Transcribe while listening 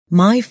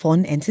My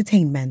Fun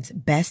Entertainment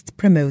Best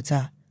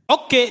Promoter.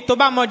 Okay, tó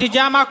bá mọ DJ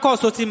Amacoz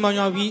tó ti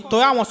mọ̀yàn wí, tó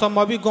yá wọn sọ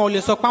mọ bí gan o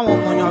lè sọ pé àwọn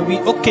mọ̀yàn wí.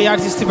 Okay,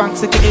 artist bank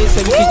ṣe kéde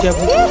ṣe bí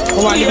Ìjẹ̀bú.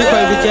 Ó wà níbí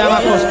pẹ̀lú DJ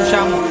Amacoz kò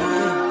ṣá mọ̀.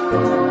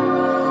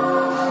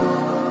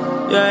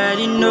 You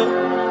already know.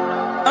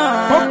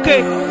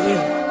 Okay,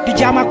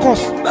 DJ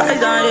Amacoz.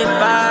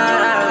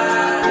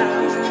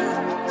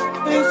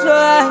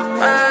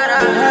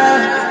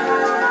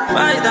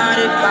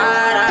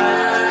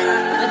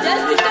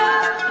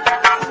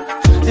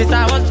 Since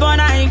I was born,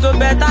 I ain't go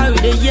better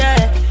with the year.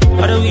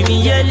 But we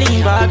been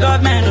yelling, but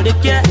government no they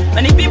care.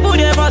 Many people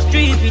they for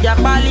street with their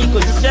pali go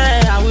to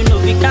share. And we know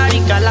we carry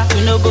kala,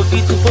 we no go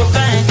fit to for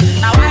fence.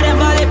 Now why them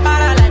body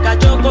para like a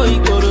choco, you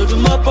go to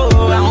mopo.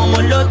 I want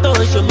my lotto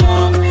show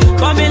more.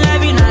 Come be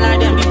living like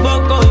them be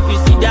boko. If you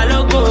see their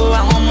logo,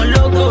 I want my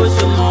logo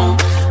show more.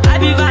 I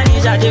be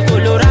vanish at the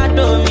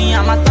Colorado, me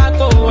I'm a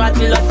sacco, I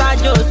till Los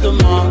Angeles so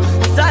more.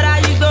 Sada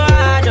you go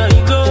hard or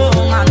you go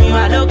home, I'm in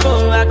my loco.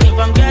 I came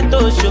from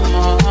ghetto show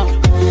more,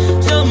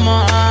 show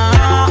more.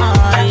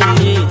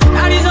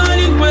 That is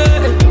only way,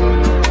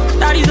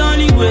 that is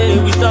only way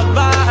we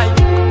survive.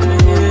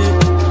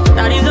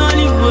 That is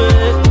only way,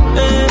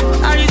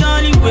 that is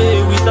only way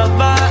we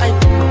survive.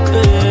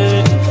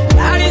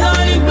 That is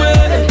only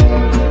way,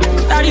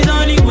 that is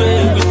only way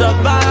we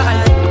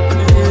survive.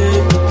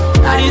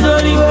 That is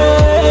only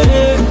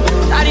way,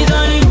 that is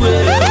only way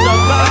we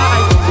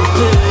survive.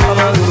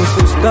 I'm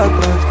so stuck,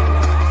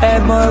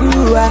 I'm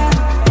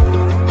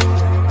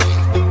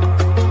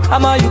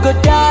Mama, you go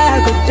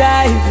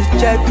die if you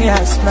check me, I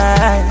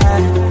smile.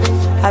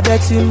 I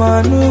bet you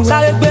money.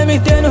 Sorry, pay me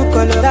no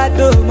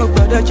Colorado, mo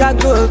gbọ́dọ̀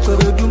jago,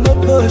 korodu mo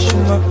push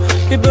mo.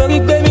 Ibori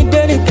pay me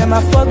deni ke ma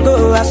fogo,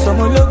 aso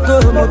mo logo,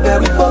 mo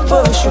bẹ̀rù popo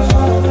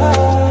ṣùgbọ́n.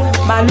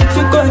 Màlúù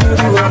tí kò ní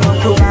rí ọmọ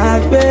kò máa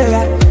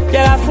gbéra.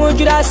 Yẹra fún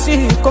Júdásì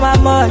kó máa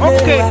mọ̀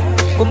léra.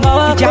 Kò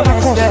mọ́wọ́ kò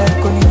mẹ́sẹ̀,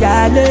 kò ní yá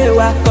lé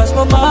wa. Cause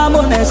mo mọ́wọ́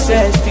mo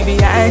mẹ́sẹ̀, still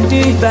behind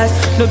the best,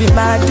 no be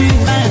my deal.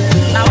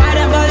 Now why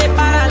them body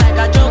para like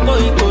a choco,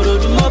 you go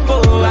to mopo.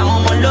 I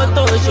want my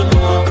lotto show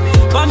more.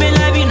 Come be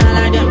living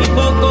like them be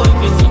boko. If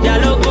you see their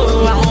logo,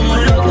 I want my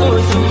logo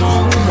show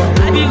more.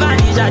 I be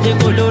vanish at the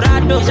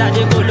Colorado,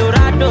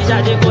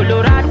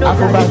 Colorado.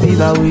 Afrobeat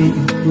fever,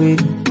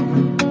 wait.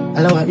 I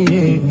love what you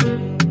hear.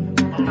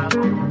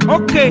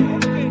 Okay,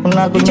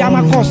 DJ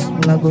Amacoz.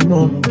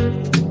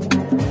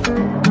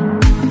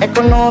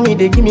 Economy,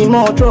 they give me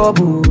more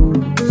trouble.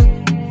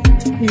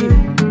 Yeah.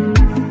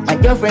 My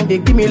girlfriend, they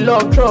give me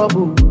love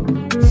trouble.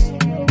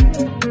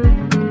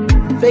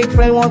 Fake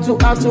friend want to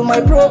add to my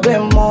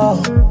problem more.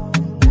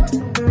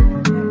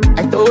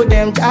 I told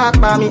them, jack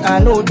by me, I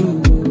know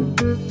do.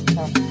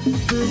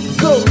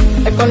 So,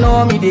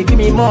 economy, they give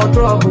me more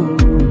trouble.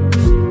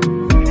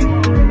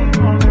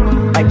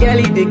 My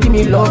girlie, they give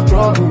me love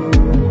trouble.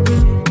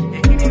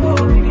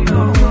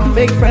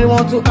 Fake friend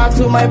want to add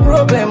to my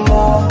problem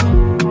more.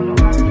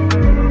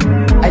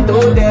 I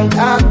told them,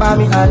 jack by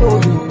me, I know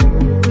do.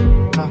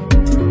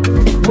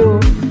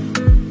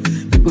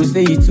 People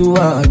say it's too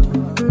hard.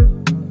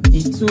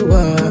 It's too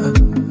hard.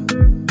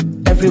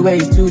 Everywhere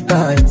is too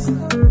tight.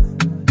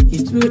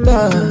 It's too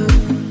tight.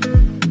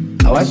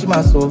 I watch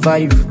my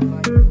survive.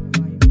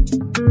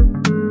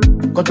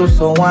 Got to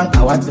someone,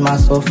 I watch my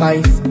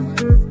survive.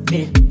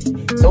 Yeah.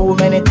 So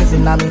many things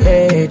in my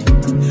head.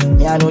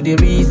 Me, I know the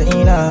reason.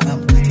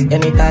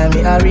 Anytime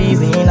me a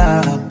reason.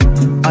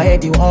 I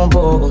had you on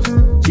boss.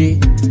 Yeah.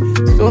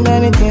 So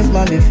many things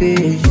man they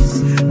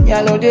face. Me,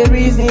 I know the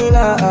reason.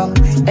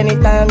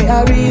 Anytime me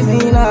a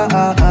reason.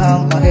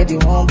 I had you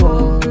on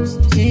boss.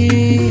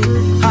 Yeah.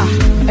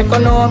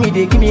 Economy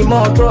they give me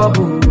more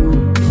trouble.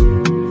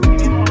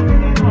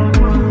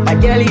 My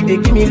girlie they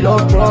give me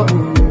love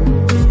trouble.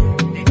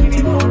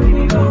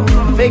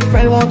 Fake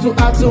friend want to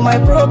add to my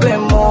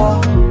problem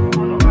more.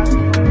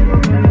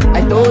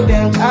 I told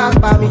them,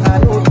 by me, I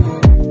know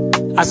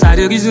you. I saw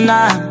the reason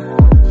I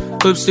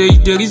hope say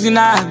the reason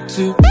I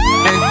to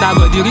enter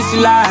but the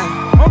reason I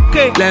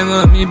okay.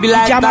 Let me be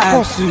like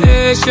that too.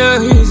 Hey, show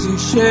reason,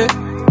 shit.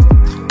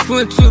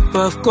 Food to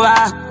puff, go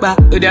back.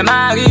 With them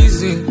my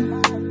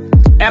reason,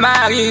 am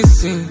I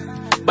reason?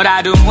 But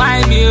I don't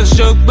want me a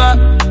shock, but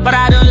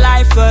I don't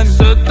like fun.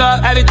 So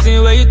talk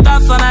everything where you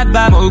talk for my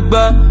bad mug.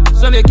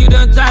 So make you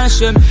don't try and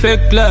show me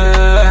fake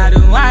love. I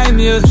don't want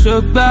me a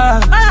shock,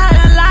 but I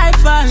don't like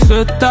fun.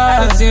 So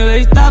talk everything where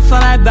you talk for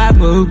my bad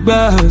mug.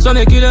 So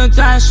make you don't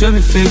try and show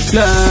me fake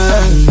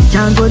love.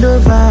 Django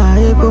Nova,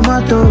 Eko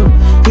Moto.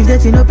 If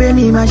they no pay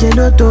me, my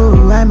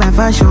sheloto. I my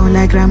fashion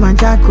like Raman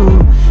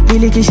Chaco.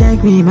 Billy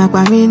shank me, my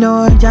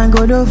Pamino.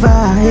 Django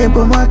Nova,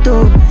 Eko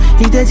Moto.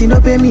 If they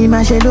no pay me,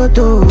 my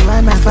sheloto.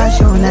 I my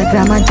fashion like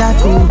Raman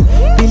Chaco.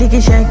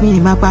 Billy shank me,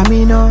 my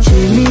Pamino.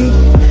 She me,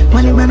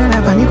 money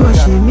banana panico,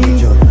 she me.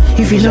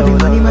 If you know the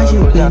money, my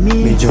shit pay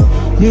me.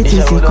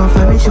 BTC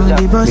confirmation,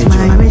 the boss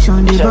my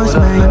mission, the boss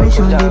my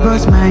mission, the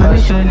boss my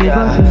mission, the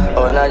boss my.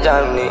 Oh na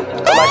jamni,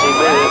 oh my she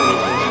baby,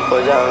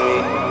 oh jamni,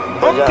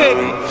 okay.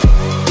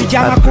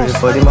 I pray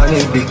for the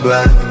money, big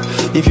bad.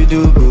 If you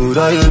do good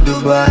or you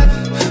do bad,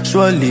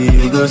 surely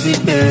you go see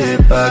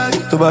paper.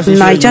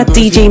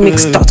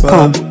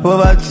 NaijaDJMix.com.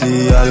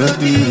 Poverty, I love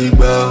big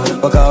bro.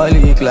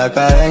 Workaholic like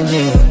a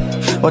engine.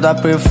 What I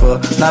pray for,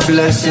 not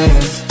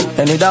blessings.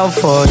 Any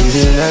downfall is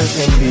a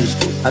lesson, bitch.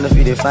 And if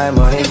you find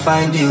money,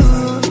 find you.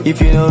 If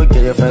you don't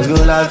get your friends, go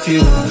laugh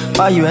you.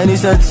 Buy you any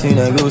setting,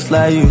 they go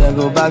slide you. They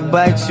go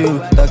backbite you,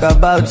 talk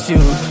about you.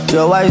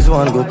 Your wise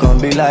one go come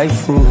be like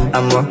fool.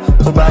 I'm a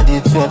body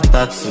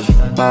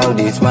 1230.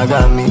 Maldives,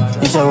 Miami.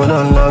 You sure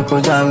don't know,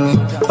 go jam me.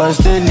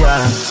 Australia,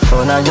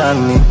 oh na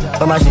jam me.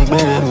 Oh my shit,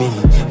 baby me,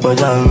 go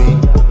jam me.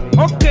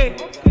 Okay.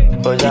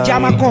 DJ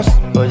Amacoz.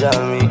 Go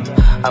jam me.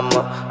 I'm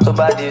a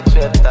body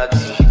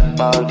 1230.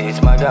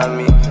 Maldives,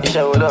 Miami. You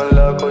sure don't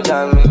know, go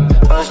jam me.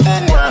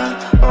 Australia,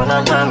 oh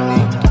na jam me.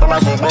 Oh my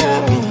shit,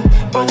 baby me,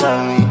 go jam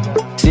me.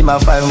 See my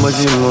 5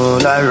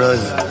 Mozimo, like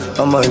Rose.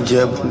 I'm a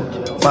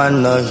Jebu,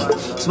 one noise.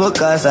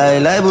 Smokers are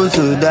liable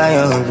to die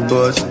young,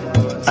 but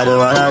I don't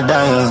wanna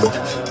die young,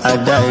 I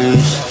die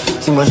rich.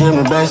 See my shame,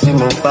 my best, see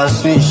my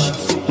fast switch.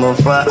 More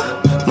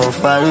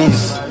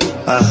Faris,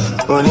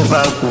 only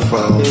for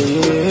Kufa.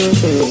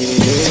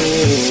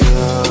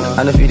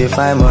 And if you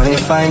find money,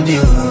 find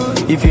you.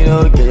 If you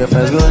don't get your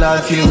friends, go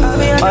laugh you.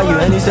 Are you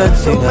any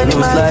setting, they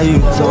go slide you.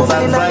 So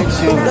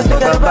backbite you,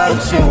 talk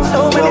about you.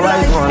 Your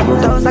wise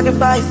one. Don't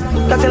sacrifice,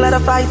 got a lot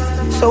of fights,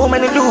 so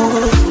many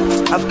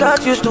lose. I've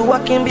got used to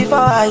walking before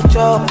I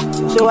chop.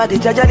 So I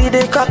did judge,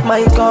 they cut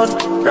my gun.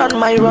 Run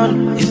my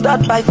run, it's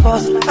not by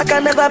force. I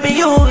can never be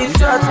you, it's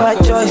not my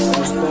choice.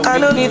 I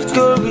don't need to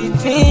go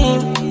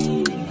redeem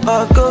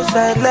or go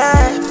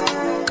silent.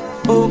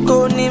 Oh,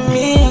 go need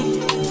me.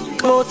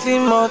 Multi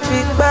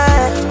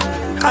back.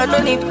 I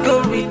don't need to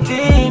go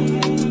redeem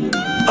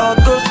or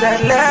go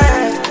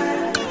silent.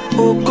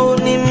 Oh, go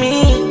need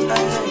me.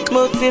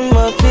 Multi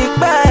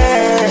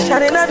back.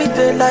 Shining every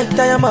day like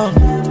diamond.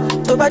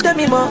 To buy them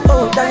more,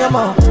 oh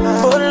diamond.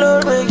 Oh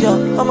Lord, yo,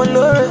 I'm a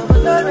Lord.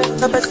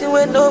 The person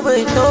with no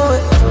way.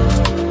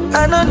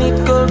 I don't need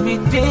to go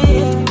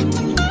redeem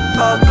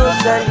or go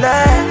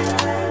silent.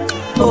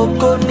 Oh,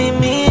 go need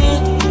me.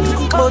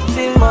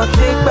 Multi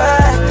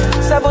back.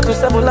 7 to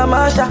 7 la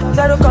marcha.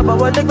 0 cover,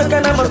 what they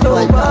can never do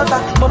about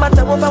that. No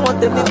matter what I want,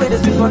 they be the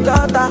sweet for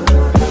daughter.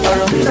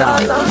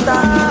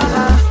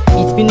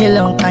 It's been a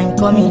long time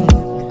coming.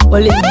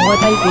 Only me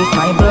what I face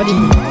my body.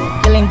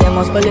 Killing them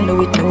was falling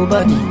with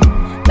nobody.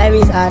 Life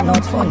is hard,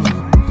 not funny.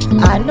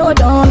 I know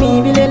don't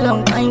me, been a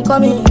long time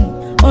coming.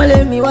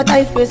 Only me what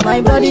I face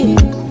my body.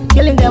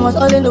 Killing them was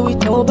all in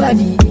with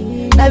nobody.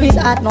 Life is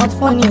hard, not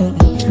funny.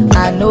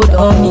 I know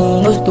don't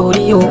me, no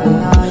story, oh.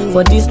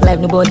 For this life,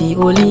 nobody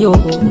only, oh.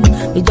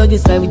 We just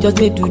this life, we just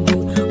need to do.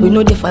 We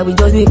know the fight, we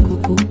just need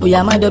cuckoo. We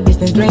are mind the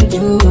business, drink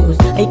juice.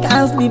 I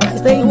can't sleep, I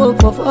stay woke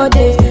for 4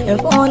 days.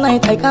 And 4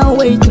 nights, I can't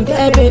wait to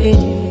get paid.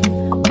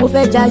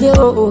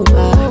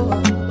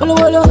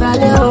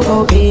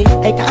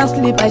 I can't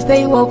sleep, I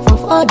stay woke for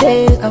 4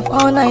 days and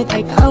 4 nights,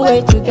 I can't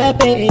wait to get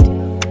paid.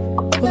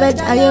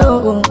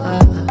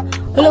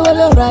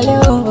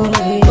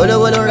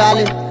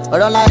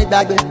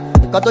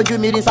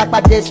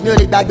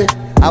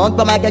 àwọn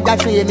gbọ́ Michael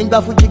Jackson èmi ń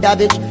gbọ́ Fuji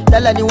garbage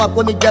tẹ́lẹ̀ ni wọ́n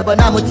kó mi jẹ́bọ̀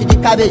náà mo ti di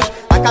cabbage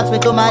account mi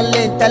tó máa ń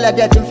lé tẹ́lẹ̀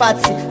díẹ̀ tí ń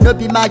fàtì no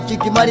be magic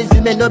money is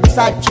me no be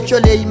side chick ṣó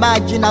lè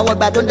imagine àwọn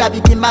ìgbà tó ń dàbí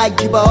kí n máa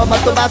jìbọ̀ ọmọ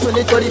tó bá sùn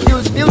nítorí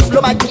bills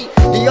ló máa jí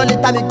the only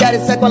time you get a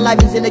second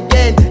life is in the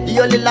game the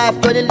only life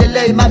tó ní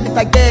lélẹ̀ yìí máa fi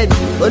ta game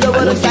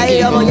olówó ló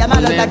ṣayé ọmọ ìyá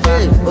máa lọ ta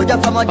game òjò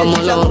fọmọdé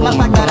ṣiṣẹ́ kó má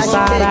fàgbára ṣe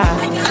pé.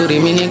 torí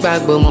mi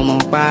nígbàgbọ́ mo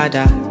mọ̀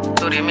padà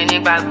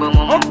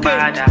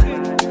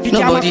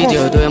nobody dey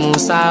ọ̀dọ̀ ẹ̀ mú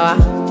sáwá.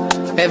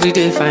 Every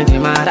day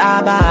finding my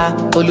raba.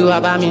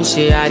 Olúwa bá mi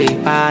ṣe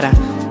àrèpàrà.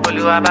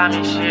 Olúwa bá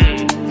mi ṣe.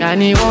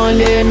 Yanni wọ́n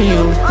lé mi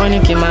o, wọ́n ní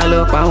kí n máa lọ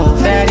pa àwọn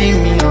fẹ́ rí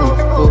mi o.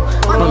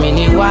 Mọ̀ mi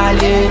ní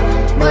wálé,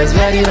 but it's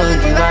very wrong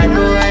if I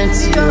go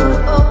empty o.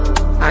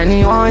 Yanni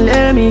wọ́n lé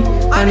mi,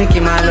 wọ́n ní kí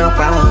n máa lọ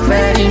pa àwọn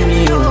fẹ́ rí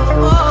mi o.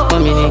 Mọ̀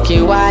mi ní kí n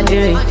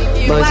wálé,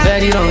 but it's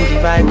very wrong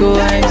if I go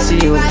empty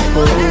o.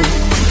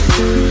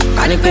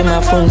 Ká ní pé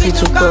máa fún fi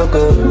tún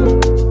kọ́kọ́.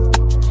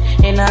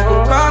 Iná kò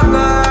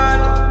kọ́kọ́.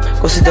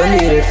 Cause it don't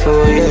need it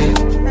for you.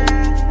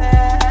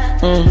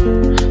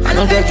 I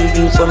don't get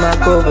juju for my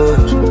cover.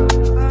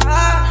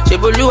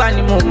 Sheboluwa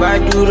ni mo gba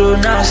duro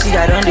now see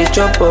I don't dey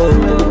chop up.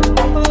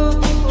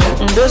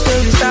 Those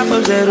days we start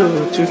from zero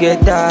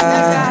together.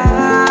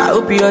 I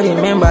hope you all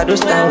remember those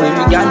times when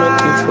we got no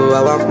pay for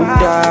our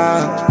kuda.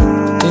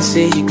 You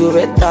say you go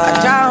better.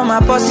 I try all my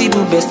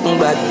possible best to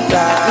back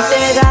that. You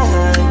say that,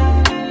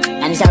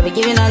 and it shall be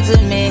given unto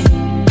me.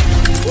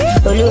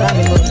 Oluwa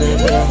mi mo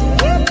bẹ̀bẹ̀.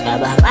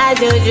 Baba, why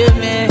do you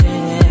me?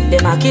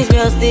 Them a kiss me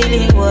or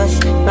stealing wash.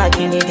 Back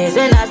in the days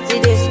when I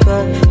still this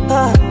call.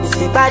 Oh, you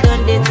see bad on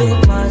the too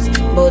much.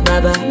 But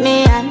Baba,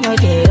 me I know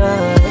the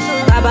rush.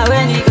 Baba,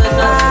 when he goes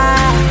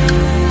on,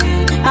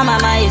 my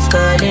mama is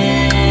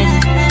calling,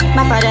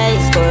 my father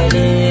is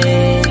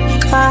calling.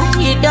 Oh,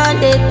 he done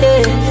the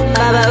thing.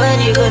 Baba, when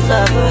he goes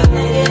up,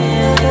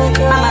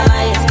 my mama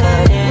is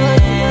calling,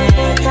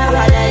 my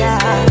father is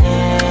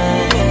calling.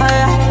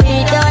 Oh, he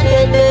done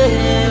the thing.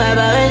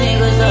 Baba, when he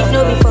goes up, no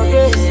be for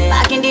grace.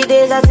 Back in the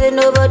days, I say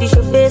nobody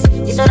should face.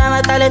 This one I'm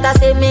a talent, I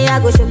say me, I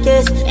go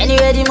showcase.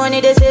 Anywhere the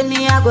money, they say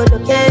me, I go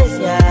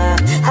locate. Yeah,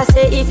 I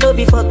say if no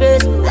be for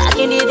grace. Back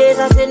in the days,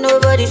 I say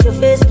nobody should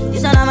face.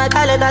 This one I'm a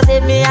talent, I say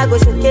me, I go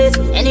showcase.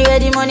 Anywhere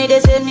the money, they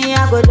say me,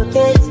 I go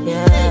locate.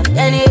 Yeah,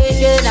 anyway,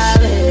 say now,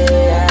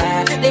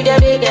 yeah, leave them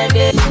big and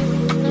big.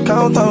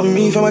 Count on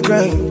me for my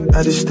grind.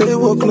 I just stay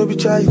woke, no be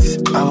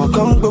chides. I will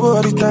come go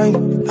all the time.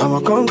 I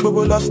will come go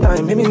last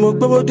time. Maybe more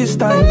go this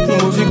time.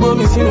 Move you go,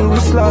 me see no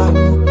slap.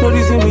 No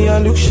reason me, I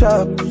look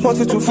sharp.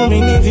 Wanted to for me,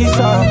 need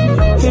visa.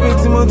 Baby,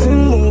 Timothy,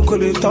 move,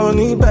 call it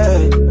Tony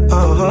Bad.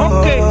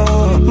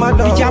 My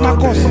love, DJ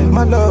Amacoz.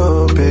 My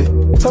love,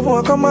 babe.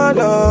 Someone come my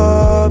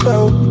love,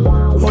 oh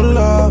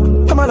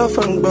love. Come my love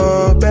from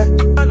Bobby.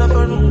 My love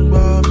from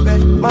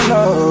Bobby. My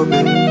love,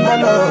 babe.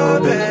 My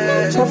love,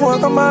 babe. Someone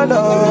come my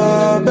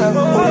love, oh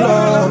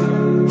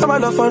love. Come my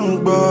love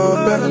from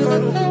Bobby.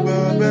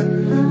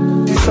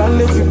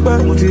 Sale ti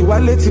pẹ́, mo ti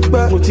wálé ti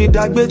pẹ́, mo ti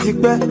dàgbé ti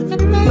pẹ́.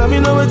 Now me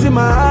know wetin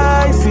my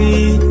eyes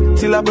see,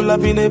 till I pull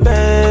up in a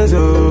Benz,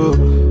 oh.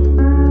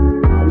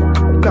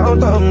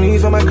 Count on me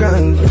for my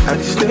grind. I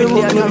just stay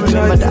with me,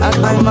 choice.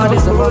 I'm out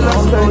of all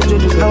last time.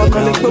 I will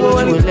collect the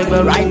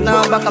money. Right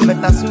now, back I'm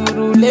better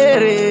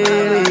surulere.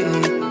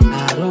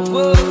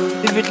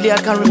 Vividly, I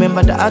can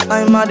remember the hard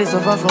time I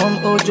suffer from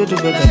Ojo to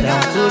Bega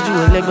down to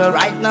Julegba.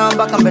 Right now,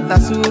 back I'm better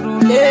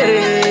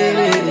surulere.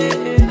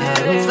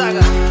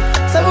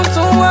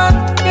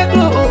 721, get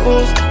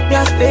close. Me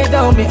I stay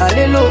down, me a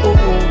little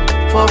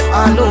for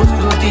follow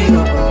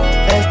studio.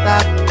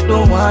 Hashtag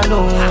don't want no.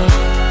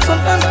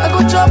 Sometimes I go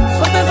chop,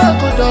 sometimes I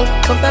go dull,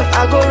 sometimes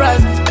I go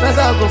rise, sometimes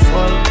I go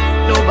fall.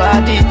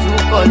 Nobody to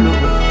follow.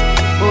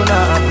 Oh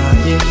nah,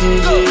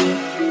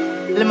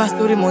 yeah. Let my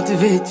story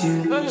motivate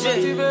you.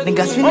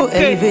 Niggas we no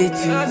elevate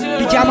you.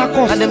 DJ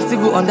Amacoz. And them still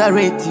go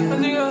underrate you.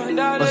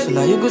 But so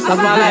now you go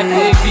survive.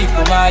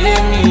 People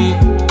Miami.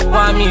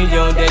 1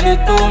 million, they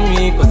let to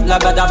me. Cause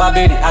like a jabba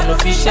baby, I no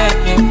fish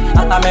checking.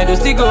 At a meadow,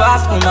 still go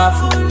ask for my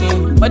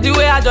food. But the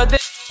way I just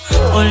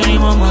only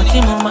mama,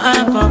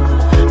 I come.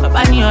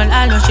 Papa ni all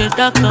I know she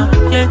doctor.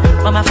 Yeah,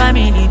 but my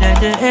family then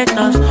they hate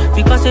us.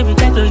 Because every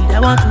time to eat, they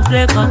want to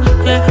break us.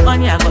 Yeah,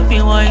 money I got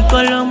me one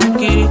column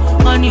kiri.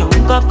 Money un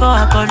koko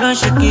I call on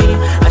shakiri.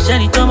 I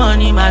share it to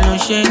money, man no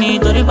sheni.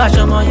 To the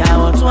passion mo ya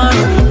want to one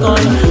call.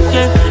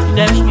 Yeah,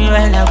 they wish me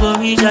well, I go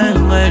reach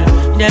them well.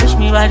 They wish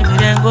me bad, me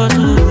then go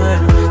to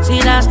well.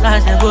 See last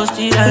class, they go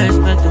still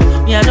respect.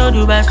 Me I don't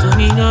do best, so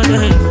me no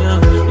they feel.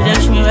 They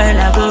wish me well,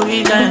 I go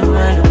reach them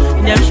well.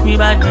 They wish me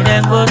bad, me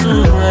then go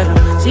to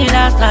well. See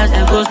last class,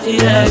 they go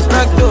still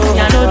respect. Me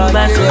I don't do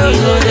best, so me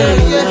no they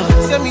feel.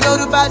 Say me no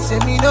do bad, say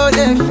me no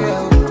they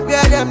feel.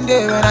 Where them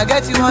day when I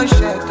get you one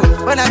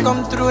shot. When I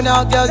come through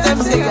now, girls them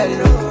say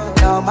hello.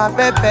 Now my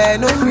pepe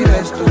no feel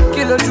rest.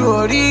 Kilo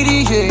jewelry,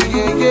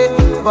 yeah.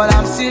 But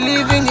I'm still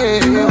living,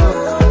 yeah.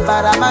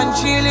 But I'm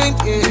chilling,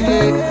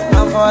 yeah.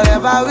 I'm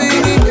forever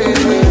winning,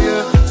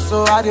 yeah.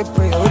 So I dey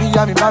pray,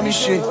 Oriyami ma mi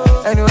she.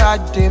 Anywhere I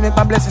dey, make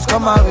my blessings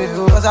come my way.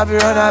 Cause I be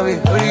run away,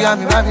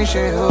 Oriyami ma mi she.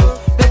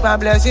 Make my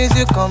blessings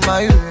to come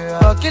my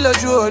way. Kilo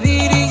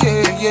jewelry,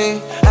 yeah.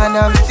 And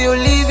I'm still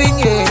living,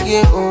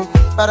 yeah. Oh.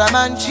 But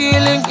I'm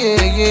chilling,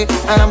 yeah.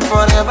 And I'm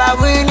forever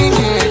winning,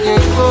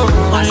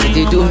 yeah. I see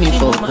they do me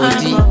for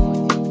body.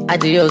 I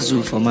dey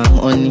hustle for my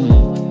money.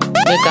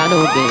 Make I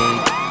no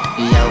beg.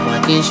 Ìyá ọmọ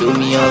kì í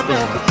ṣomi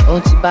ọbẹ̀.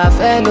 Ohun tí bá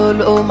fẹ́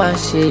ló máa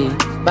ṣe.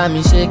 Bá mi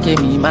ṣe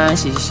kémi máa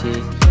ṣe ṣe.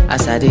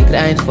 As I dey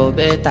grind for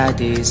better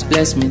days.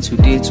 Bless me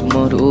today,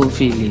 tomorrow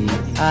feel it.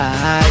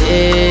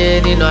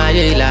 Ayé nínú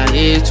ayé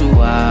láyé tù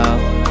wá.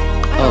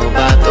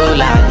 Ọba tó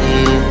láyé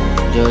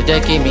jọ jẹ́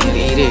kí mi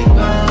rírè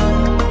gbà.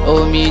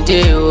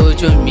 Omijé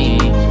ojú mi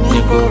ni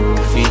kò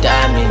fi dá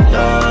mi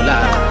lọ́lá.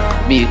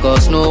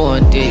 Because no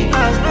one day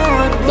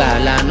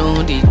gbàlà no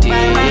dìde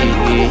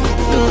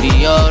lórí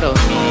ọ̀rọ̀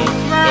mi.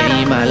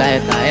 Ẹ̀yin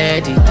màláìka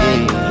ẹ̀ dìde.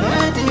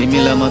 Èmi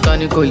lọmọ tán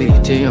ní kò lè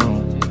jẹyàn.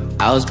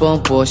 I was born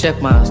poor, check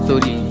my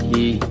story.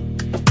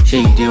 Ṣé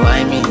you dey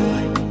whine me?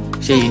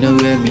 Ṣé you know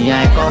where me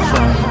I come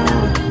from?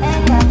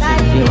 Ṣé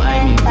you dey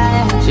whine me?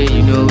 Ṣé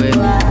you know where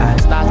me I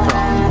start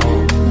from?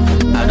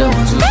 I don't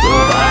want to go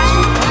back to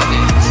my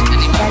days.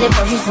 Gotta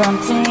push you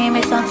something,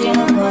 make something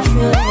no push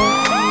you.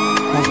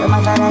 That's what my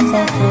father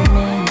said to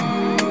me.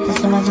 That's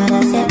what my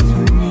father said to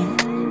me.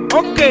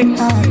 Okay,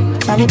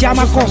 DJ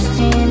Amacoz.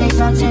 Make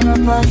something no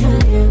push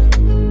you.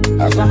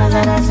 That's what my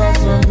father said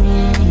to me.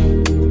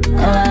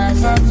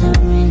 Said to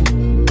me.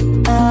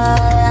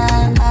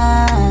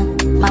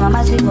 My mama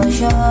sleep on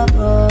shop,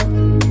 bro.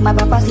 My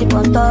papa sleep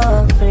on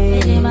top, free.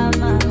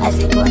 I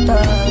sleep on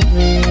top,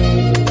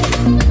 free.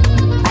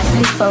 I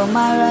sleep for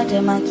my rod,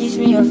 them a kiss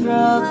me off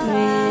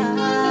robbery.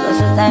 I'm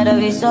so tired of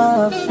his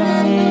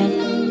suffering.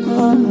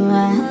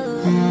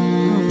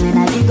 And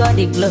I dig all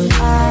the glow.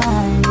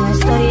 The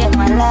story of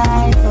my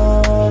life, oh.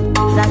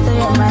 The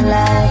story of my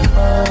life, oh.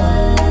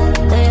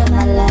 Story of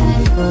my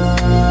life, oh.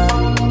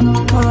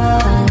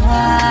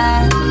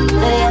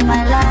 Story of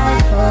my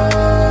life, oh.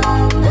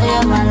 Story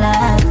of my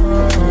life, oh.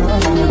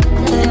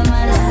 Story of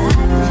my life,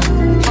 oh.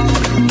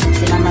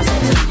 See, I'm a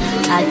set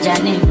I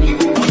Ajani me,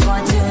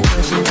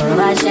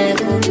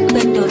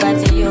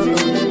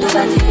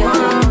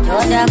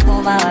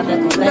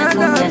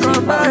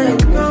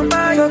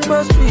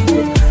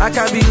 I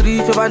can be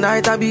rich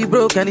overnight and be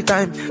broke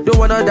anytime. Don't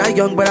wanna die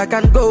young, but I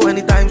can go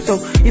anytime. So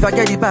if I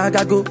get it back,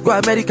 I go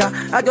America.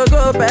 I go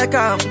back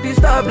home,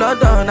 disturb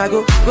London. I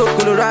go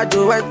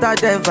Colorado, enter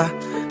Denver.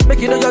 Make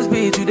you know just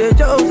be today,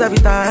 jokes every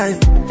time.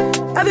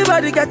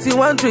 Everybody gets in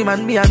one dream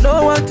and me, I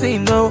know one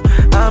thing, no.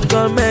 I'm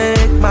gonna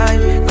make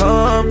mine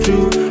come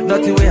true.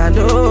 Nothing way I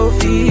know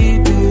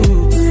feed do.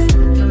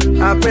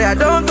 I pray I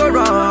don't go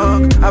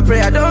wrong. I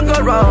pray I don't go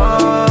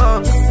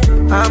wrong.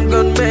 I'm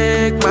gonna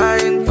make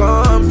mine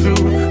come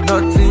true.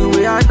 Nothing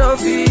way I know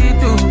feed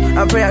do.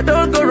 I pray I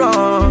don't go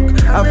wrong.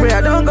 I pray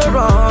I don't go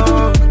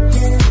wrong.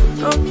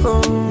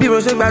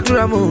 People say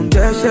Badura Moon,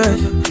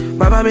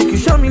 Baba make you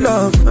show me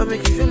love.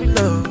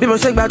 People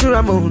say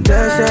Badura Moon,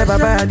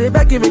 Baba they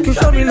beg you make you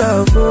show me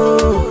love.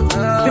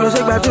 People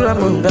say Badura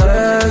Moon,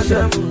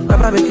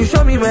 Baba make you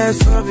show me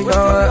mercy.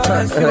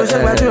 People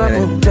say Badura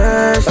Moon,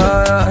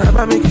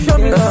 Baba make you show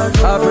me love.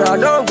 I pray I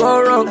don't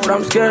go wrong, but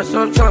I'm scared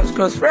sometimes,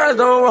 cause prayers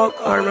don't work.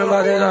 I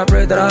remember that I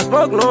prayed that I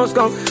smoke no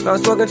skunk. I'm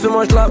smoking too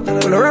much love,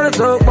 full around the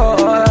talk,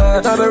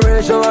 boy. I've been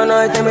really sure one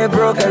night, they may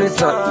broke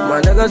anytime. My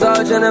niggas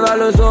out here never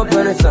lose hope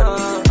anytime.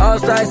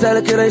 Outside, sell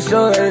a killer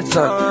show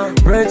anytime.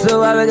 Bring to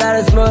why we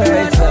gotta smoke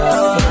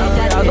anytime.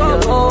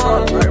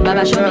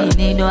 Baba show me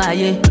need no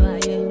aye.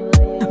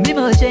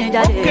 People change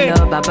that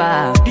no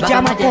Baba. DJ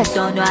Amacoz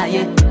don't know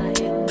aye.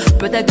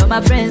 Protect all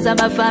my friends and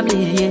my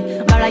family,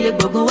 yeah. Maraye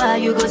Bogu, why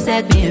you go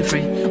set me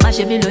free? My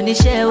shame me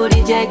share all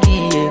the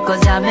jackie, yeah.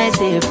 Cause I'm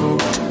merciful.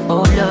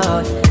 Oh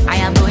Lord, I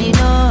am going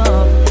up.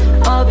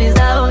 Up is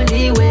the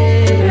only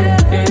way.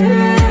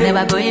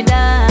 Never going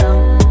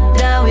down.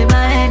 Down with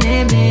my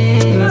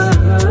enemies.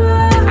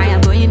 I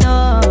am going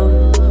up.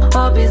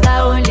 Up is the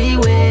only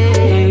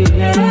way.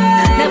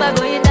 Never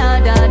going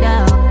down, down,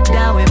 down.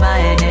 Down with my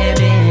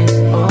enemies.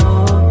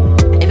 Oh,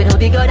 if it don't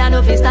be God, I know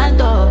if it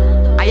stand up.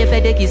 I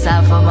fed the kiss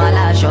out for my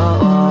last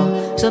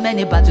show. So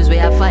many battles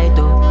where I fight,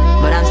 oh.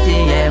 But I'm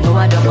still here, but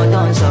I don't want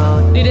to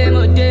so. Did they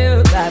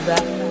model, Baba?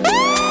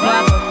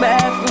 My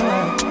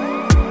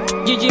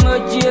bathroom. Gigi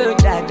Mojo,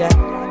 Dada.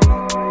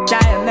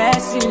 Child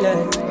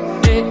merciless.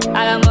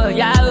 I am a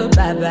yahoo,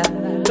 Baba.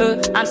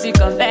 I'm sick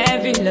of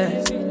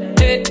evidence.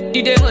 Did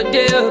they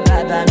model,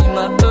 Baba?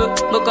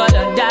 Me call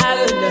on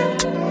Darla.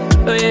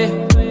 Oh yeah,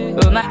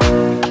 oh my.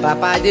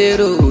 Papa de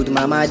road,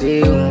 Mama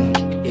de room.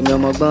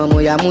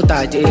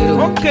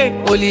 Okay.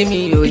 Only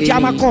me for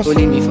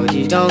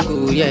the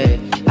jungle, yeah.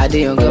 I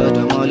dey on God,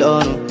 I'm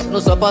alone. No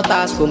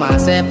supporters come and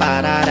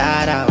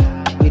separate.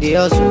 We dey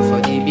hustle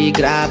for the big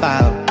grab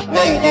out.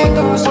 Where you dey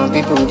go? Some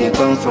people they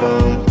come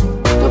from.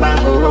 To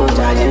Bango,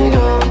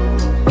 Jalino.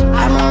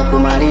 I'm a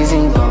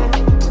Kumarizingo.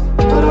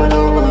 To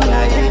Rono,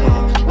 Jalino.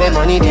 Where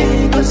money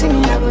dey, go see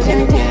me, I go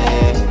there.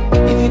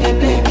 If you dey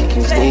play, make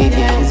you stay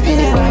there. It's been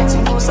a while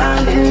since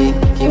Sunday.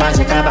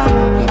 Kimachikaba,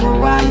 we go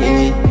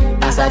away.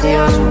 As I dey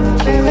hustle,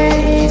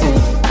 very easy.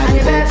 I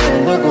dey beg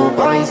friend, no go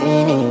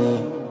poison me.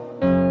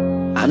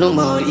 I no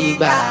more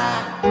igba.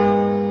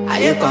 I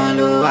dey con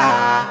lowa.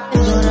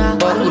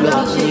 Bottle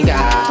of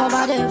cigar.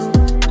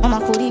 I'm a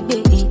fully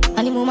baby,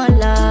 animal my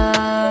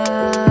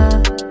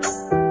love.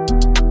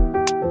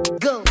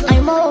 Go.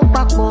 I'm all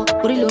back for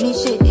real only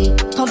shady.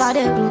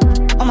 Somebody do.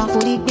 I'm a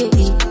fully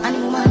baby,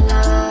 animal my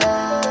love.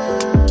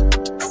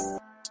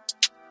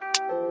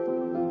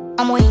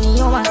 I'm waiting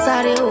on my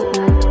side.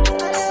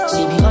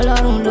 She be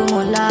Ọlọ́run ló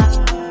mọ̀lá.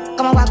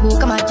 Kama wá gbó,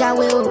 kama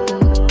jáwé òkú.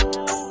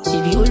 She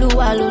be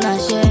Olúwa ló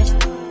náṣẹ́.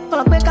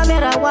 Kọ́lọ̀ pé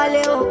kámẹ́rà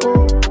wálé òkú.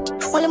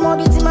 Wọ́n lè mọ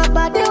bí tí máa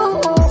gbàdé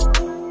òkú.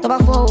 Tọ́ba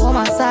fọ́ wọ́n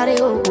máa sáré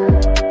òkú.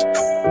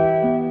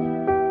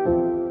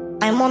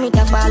 Àìmọ́ mi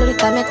dàgbà lórí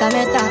ta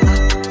mẹ́ta.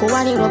 Kò wá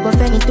ní rọ̀gbọ̀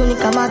fẹ́ni tó ní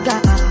ká má ga.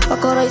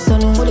 Kọ́kọ́rọ́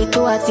ìsọnù mo lè tó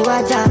àti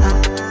wájà.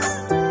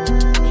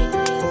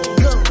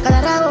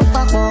 Kàdàrà ó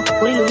papọ̀,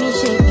 orí ló ní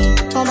ṣe é.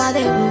 Wọ́n bá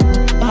dẹ̀ rú,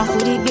 wọ́n máa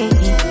forí gbé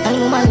é. Àní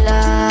mo máa la.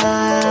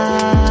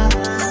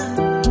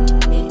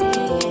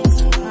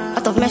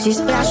 Out of mercy,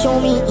 spare show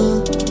me.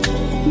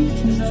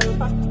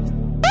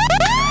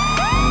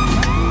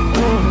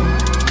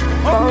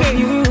 Okay.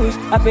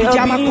 I pay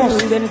all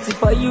bills, anything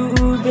for you,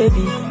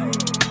 baby.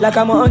 Like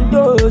I'm on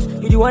those,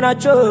 you the one I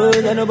chose,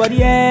 and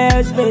nobody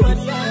else, baby.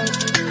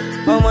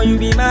 Mama, you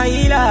be my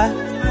healer.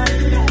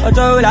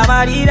 Otola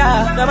Marida,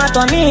 come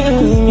at me,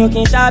 you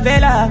can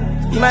shabella.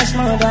 Be my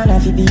small down, I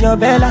feel be your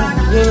bella.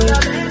 Yeah.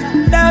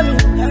 Tell me,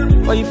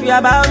 what you feel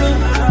about me?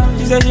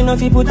 She said you know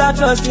if you put her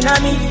trust in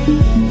me.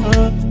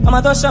 I'm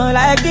a touch on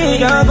like this,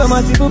 you go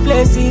multiple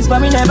places, but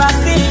me never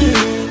see.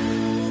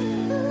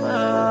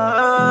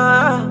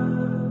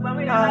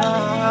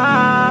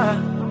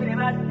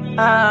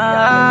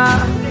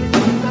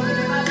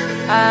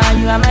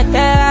 You are my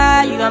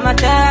terror, you are my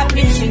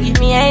therapist. You give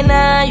me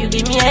you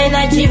give me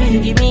energy, you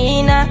give me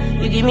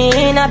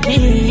inner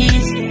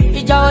peace.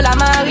 You all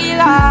I'm a real,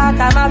 I'm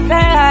a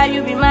fair,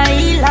 you be my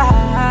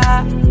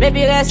healer.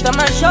 Baby, rest on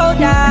my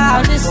shoulder,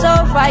 on the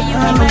sofa, you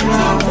be my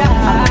ginger.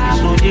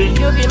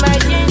 You be my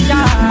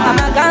ginger. I'm a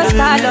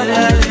gangster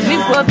lover,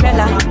 big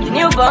propeller,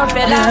 newborn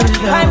fella,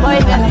 my boy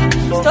fella.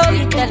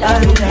 storyteller.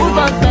 Move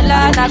on, fella,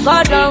 na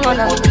God don't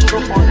wanna.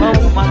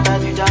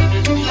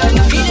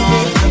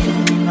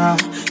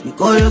 You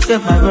call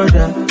yourself my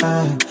brother,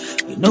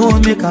 you know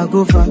what make I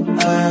go far,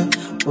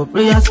 for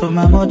prayers for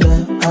my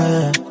mother,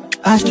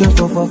 ask you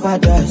for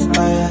fathers,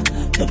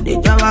 they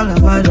travel my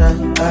father,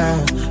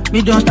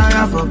 me don't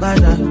tire for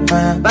father,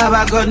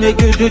 Baba God make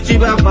you do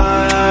chiba,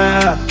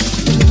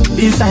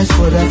 inside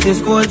squad, I say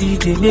squad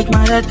DJ, make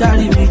my head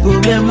carry me, go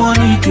get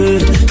money day,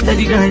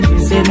 steady grinding,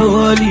 say no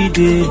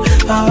holiday,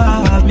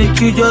 make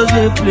you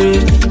just play,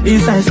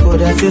 inside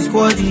squad, I say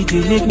squad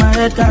DJ, make my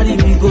head carry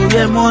me, go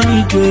get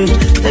money day,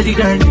 steady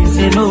grinding,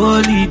 say no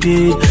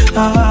holiday,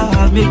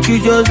 make you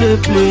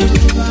just play,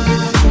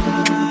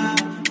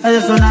 I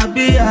just wanna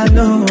be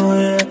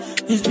alone,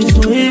 it's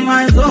peaceful in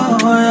my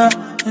zone,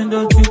 and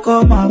don't you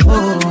call my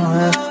phone,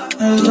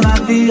 I just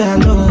wanna be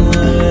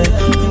alone,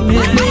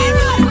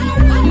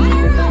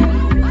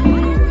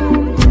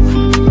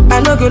 I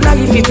no go lie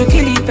if you to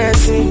kill the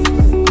person.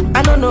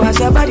 I don't know how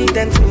your body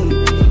tempt me.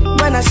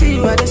 When I see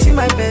you, I see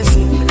my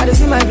blessing. I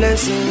see my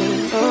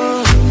blessing.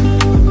 Oh.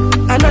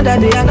 Another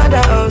day,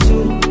 another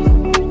hustle.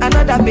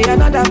 Another day,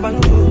 another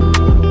bundle.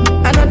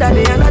 Another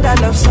day, another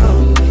love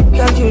song.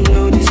 Girl, you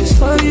know this is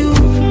for you.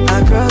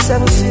 I cross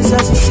 7 seas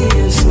as I see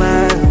you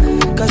smile.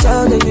 Cause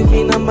all that you've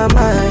been on my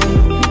mind.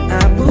 I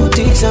put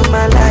things on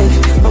my life.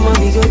 I'm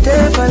only go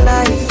there for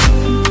life.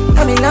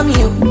 Love me,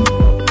 you.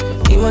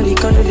 You only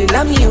can really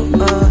love me,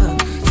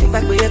 sit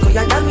back where you go,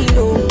 you love me,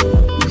 you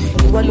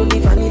only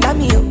funny, love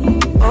me,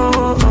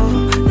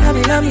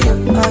 love me,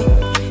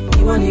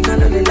 you only can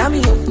really love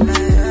me,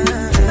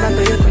 sit back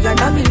where you go, you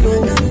love me,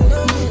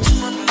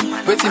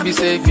 Waiting be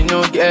safe, you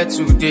know, get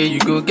today, you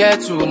go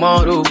get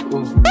tomorrow.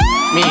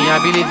 Me, I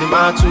believe in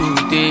my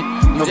today.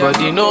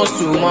 Nobody knows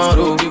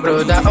tomorrow,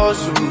 brother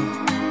hustle.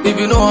 If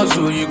you know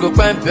hustle, you go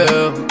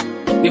pamper.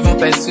 Even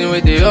person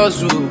with the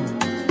hustle.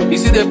 You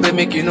see the play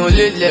make you know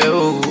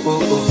little,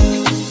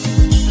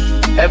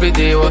 Every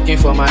day working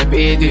for my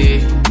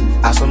payday.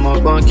 Asomo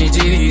banki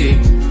jiri.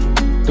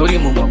 Tori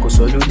mo mo ko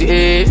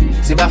solude.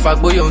 Si ba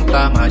fagbo yo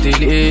nta ma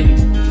dele.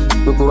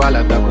 Gbogbo wa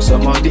lagba ko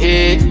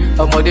somode.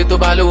 Ọmọdé tó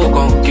bá lówó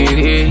kan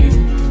kéré.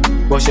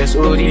 Bọ́ṣẹ́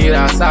sórí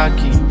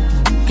rasaki.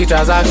 Kí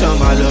transaction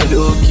ma lọ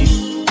lókì.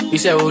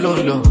 Iṣẹ́ wo ló ń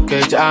lọ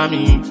kẹjá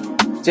mi.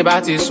 Tí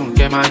bá ti sùn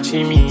kẹ máa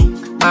jí mi.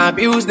 My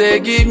bills they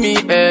give me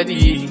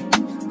heady.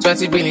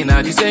 20 billion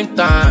at the same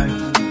time.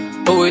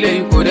 Oh,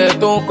 you could have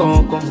done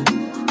con.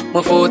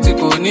 My 40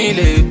 could need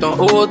it on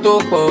oh to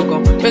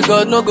pokon. May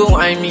God no go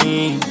whine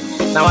me.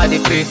 Now I dey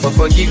pray for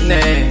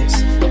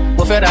forgiveness.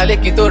 Mo fẹ́ ra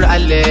leki to ra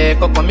le,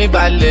 kọ́kàn mi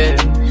balẹ̀.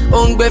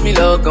 Ó ń gbé mi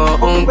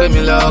lọ́gán, ó ń gbé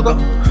mi lọ́gán.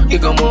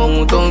 Kígan mo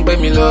ohun tó ń gbé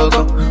mi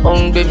lọ́gán. Ó ń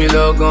gbé mi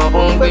lọ́gán, ó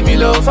ń gbé mi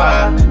lọ́fà.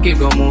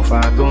 Kígan mo fà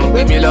tó ń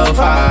gbé mi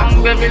lọ́fà. Ó ń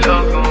gbé mi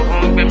lọ́gán, ó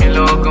ń gbé mi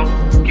lọ́gán.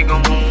 Kígan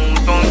mo ohun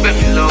tó ń gbé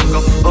mi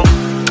lọ́gán.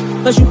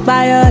 Oṣù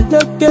payọ̀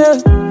lókè,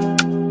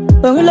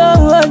 òun ló ń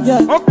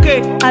wọ̀yọ̀.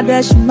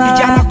 Adéṣùmá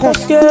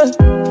lókè,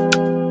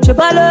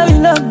 ṣùgbọ́n lórí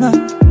lọ́nà.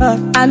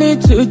 I need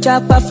to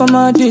japa from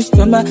all this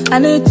drama. I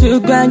need to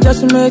grind just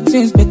to make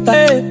things better.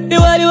 Hey,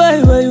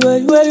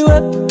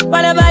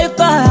 whenever you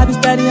call, I be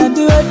steady on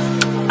the way.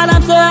 And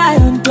I'm so high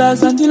on the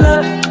plugs on the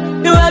low.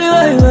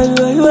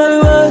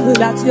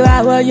 Láti wá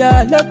wọ̀yọ̀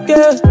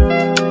lókè,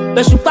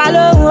 oṣù payọ̀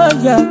ló ń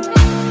wọ̀yọ̀.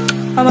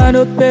 Ọmọ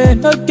no pain,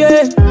 no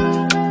gain.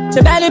 I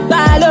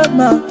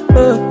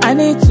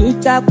need to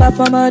japa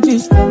from all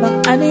this drama.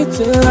 I need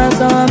to run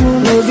some.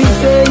 No be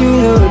say you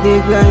know they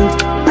grind.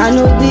 I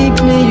know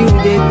deeply you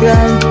they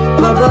grind.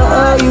 Baba,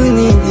 all you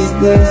need is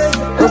grace.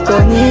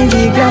 Okay, need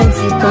the grind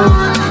to come.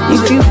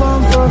 If you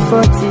come for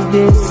 40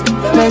 days,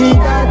 many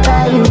data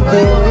you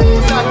pay.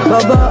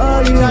 Baba,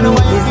 all you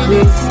need is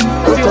grace.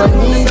 Okay,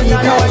 need the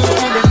grind to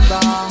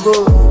go.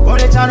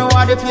 Only time I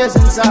want the place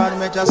inside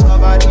me just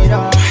cover it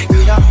up.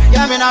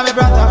 Yeah, me now me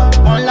brother.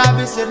 One life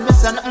is it,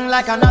 missing nothing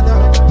like another.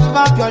 Live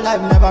up your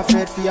life, never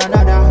afraid for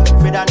another.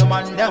 Afraid that no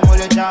man them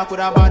only Jah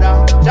coulda bother.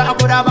 Jah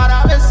coulda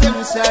bother, me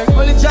say.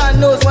 Only Jah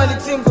knows when the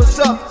team goes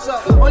up.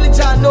 Only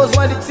Jah knows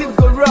when the team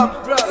go rough.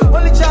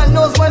 Only Jah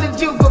knows when the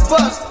deal go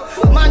bust.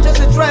 Man just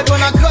a drive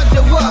when I cut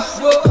the work.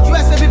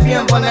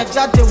 USABPM when I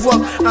judge the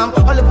work. I'm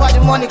all about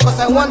the money cause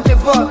I want the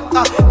buck.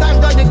 Time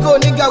done the go,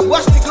 nigga,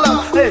 watch the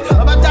clock. Hey,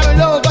 about time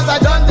alone cause I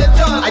done the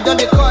done. I done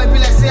the call, be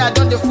like say I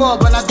done the fall.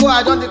 When I go,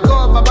 I done the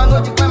call. Baba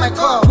know the my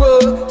call.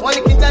 Whoa, when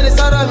you can tell the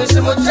sorrow, me she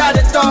mo try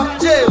the talk.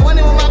 Jay, when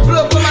you my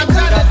blow, come and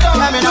try the talk.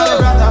 Yeah, me know the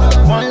brother.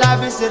 One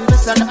life is it,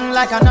 missing nothing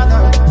like another.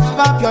 Live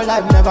up your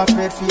life, never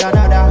afraid for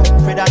another.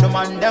 Afraid that no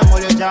man them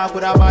only Jah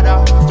coulda bother.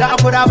 Jah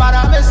coulda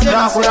bother, me say.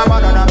 Jah coulda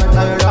bother, now me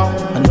tell you long.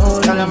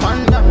 Tell the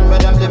man them,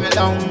 make them leave me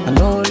long.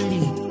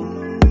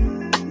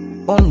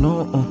 Oh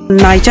no.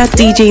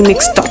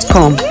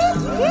 NaijaDJMix.com.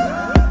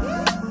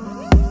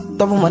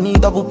 Double money,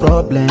 double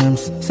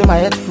problems. Say my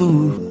head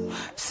full,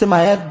 say my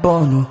head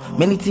burn.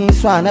 Many things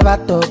so I never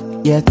thought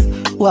yet.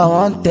 Who I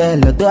want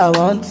tell, or do I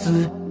want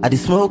to? I dey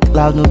smoke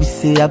loud, no be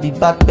say I be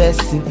bad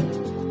person.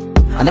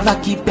 I never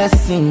keep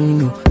person.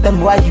 No. Tell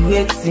me why you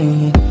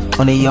waiting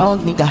on a young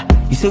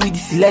nigga. You say we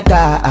this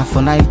letter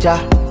for Naija.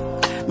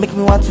 make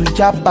me want to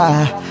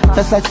jabba.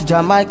 First like to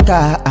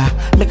Jamaica,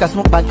 make us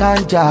smoke my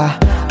ganja.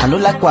 I no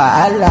like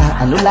wahala,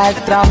 I no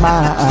like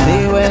drama.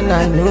 Say when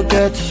I no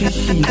get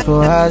shishi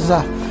for Haza.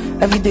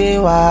 Every day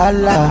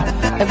wahala,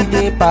 every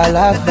day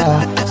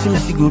palava. See me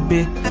see go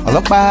be, all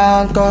up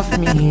handcuff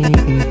me.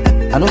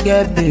 I no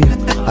get big,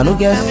 I no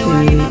get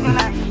sick.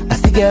 I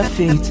still get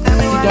faith, I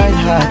still grind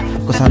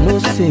hard. Cause I know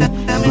say, you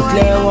go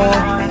clear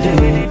one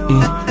day.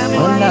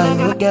 Online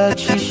no get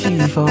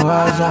shishi for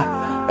Haza.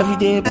 Every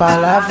day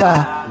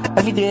palava,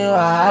 every day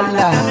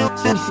wahala.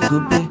 See me see go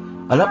be.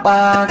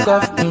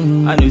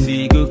 I know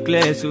see go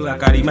clear, so I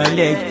carry my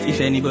leg.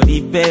 If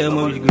anybody bear, I'm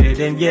always good at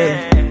them,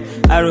 yeah.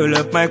 I roll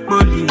up my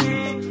poly,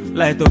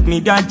 light up me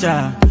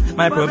ganja.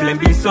 My problem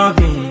be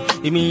solving.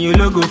 It mean you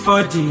logo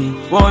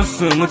 40. One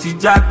soon, multi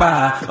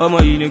jackpot.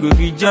 You no go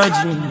fi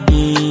judge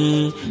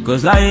me.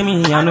 Cause like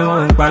me, I know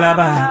I'm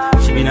palaba.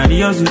 She been at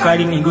the house, who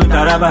carry me go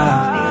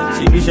taraba.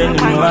 She be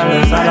sending me all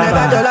the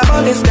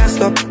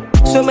salaba.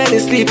 So many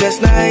sleepless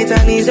nights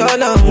and he's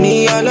all on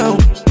me alone.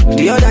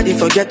 The other day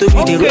forget to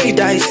be the ready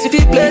dice. If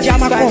he plays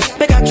his life,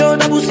 make a throw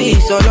double C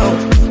so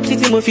long.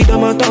 City mo feed on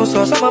my tongue,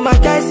 so some of my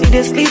guys see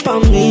they sleep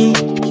on me.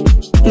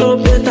 No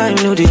playtime,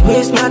 no they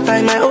waste my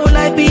time. My whole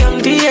life be on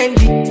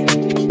D&D.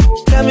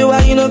 Tell me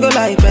why you no go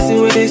like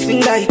person where they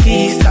sing like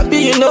this. I be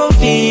you no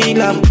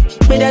feel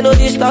May I know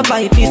this stop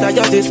my peace. I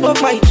just they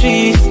smoke my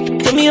trees.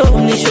 Give me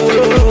only show.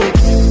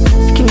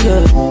 Give me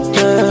your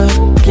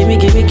love. Give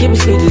me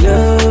sweet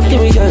love. Give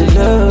me your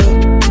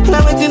love.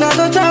 Now waiting I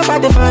go chop I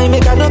define.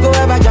 Make I no go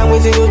ever jam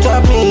waiting go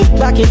drop me.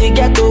 Back in the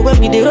ghetto when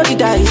we they roll the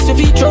dice. If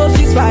you throw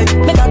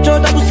 6-5, make I throw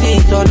double C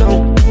so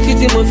long.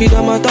 City mo feed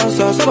on my tongue,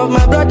 so some of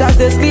my brothers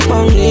they sleep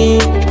on me.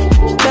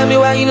 Tell me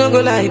why you no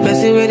go like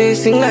person when they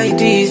sing like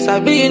this. I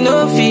be you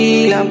no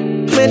feel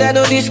May I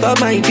know this got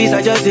my peace.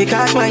 I just they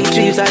catch my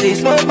trips. I they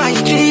smoke my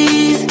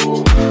trees.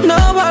 No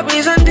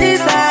worries on this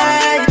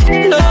side.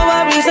 No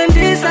worries on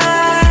this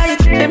side.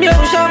 Them you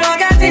show my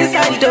got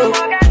inside though.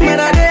 Man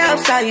are they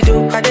outside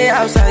though. Are they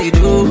outside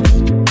though?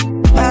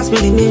 Pass me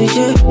the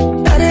music.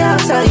 Are they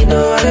outside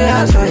though? Are they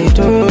outside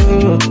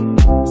though?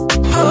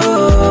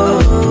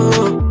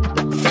 Oh.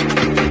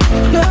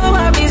 No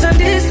worries on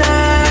this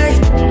side.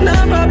 No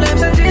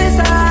problems on this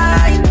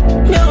side.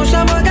 You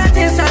show my got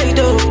inside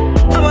though.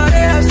 I'm on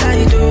the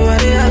outside though. Are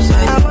they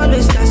outside? I'm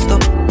always gassed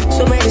up.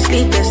 So many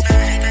sleepless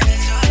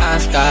nights.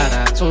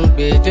 Mascara tún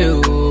gbèdé o,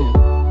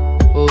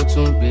 ó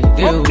tún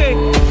gbèdé o.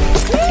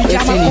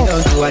 Wetin you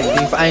don do, I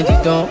dey find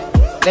it done.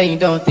 Lẹ́yìn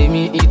dán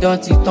tèmi, ìdán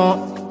ti tán.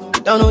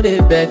 Ìdán no dey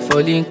beg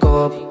for link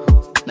up.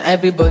 Na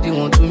everybody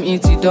want to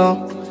meet ìdán.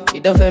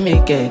 Ìdán fẹ́ mi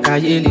kẹ̀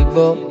káyé lè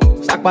gbọ́.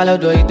 Sápá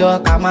lọ́dọ̀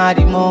ìdán ká má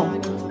rí mọ́.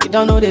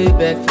 Ìdán no dey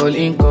beg for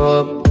link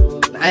up.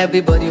 Na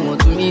everybody want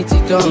to meet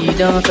ìdán.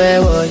 Ìdán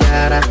fẹ́ wọ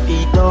yàrá.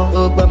 Ìdán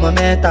ó gbọ́mọ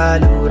mẹ́ta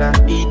lura.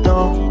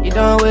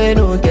 Ìdán wey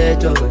no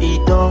get job.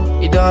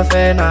 Ìdán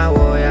fẹ́ na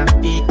wọ̀ya.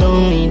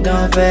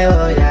 Ìdán fẹ́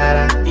wọ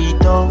yàrá.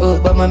 Ó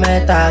gbọ́mọ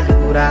mẹ́ta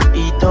lura.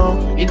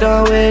 Ìdán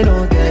wey no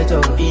get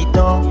job.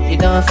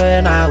 Ìdán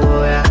fẹ́ na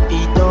wọ̀ya.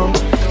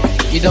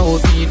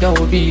 Ìdán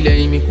wo bí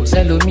lẹ́yìn mi kò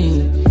sẹ́lómi.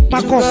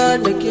 God,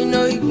 make you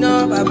no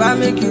ignore, Baba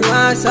make you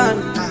answer.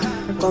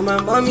 Call my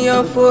mommy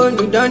on phone,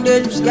 you don't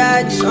lose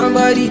God.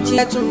 Somebody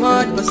check too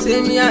much, but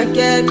say me I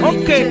get me.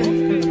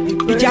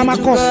 DJ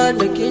Amacoz. God,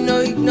 make you no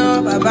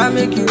ignore, Baba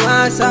make you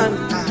answer.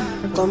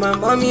 Call my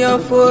mommy on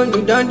phone,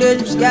 you don't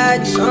lose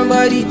God.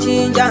 Somebody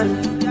change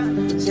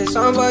me. Say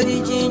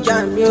somebody change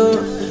me, yo.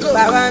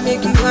 Baba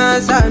make you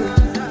answer.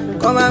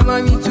 Call my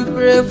mommy to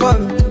pray for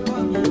me,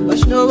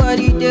 but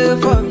nobody there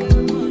for me.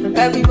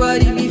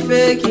 Everybody be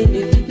faking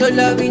it. No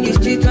love in the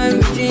street when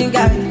we drink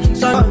God.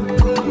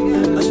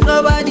 Cause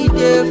nobody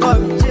there for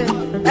me.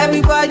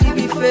 Everybody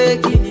be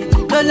faking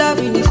it. No love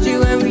in the street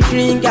when we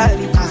drink God.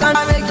 Son,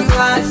 I make you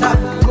answer.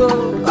 Go,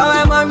 call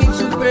my mommy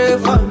to pray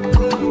for me.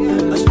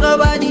 Cause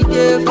nobody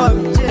there for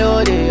me. I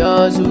know they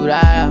hustle,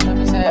 right?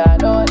 Say I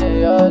know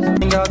they hustle.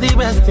 Bring out the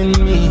best in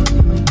me.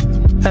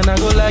 And I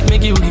go like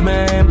make you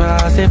remember.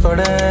 Say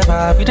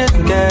forever, we did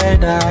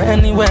together,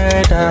 any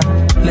weather.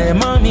 Let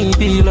mommy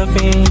be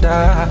loving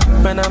that.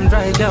 When I'm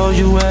dry, girl,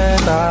 you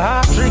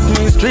weather.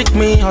 Strict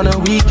me on a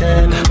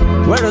weekend.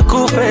 Wear a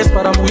cool face,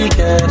 but I'm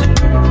wicked.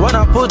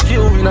 Wanna put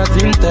you in a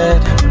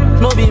tinted.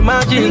 No be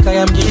magic, I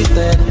am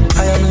gifted.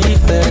 I am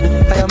lifted,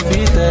 I am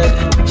fitted.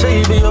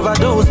 She be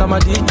overdose, I'm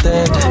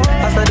addicted.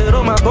 As I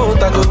roll my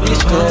boat, I go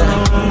reach there.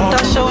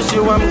 That shows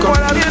you I'm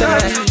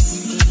committed.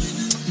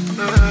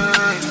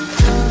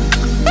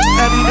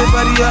 Every day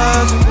for the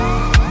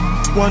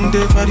hustle, one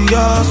day for the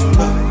hustle.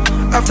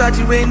 After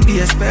the rain, be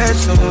a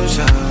special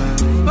shine.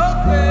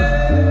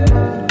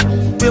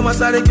 Pay my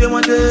side, pay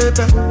my day.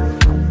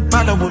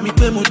 Man, I want me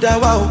pay my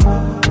dawa.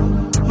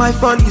 My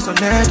phone is on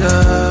head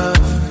off.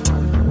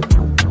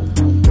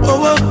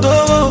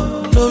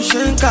 Oh, no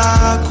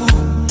shenkaku.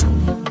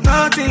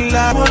 Nothing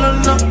like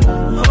no.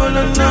 Oh,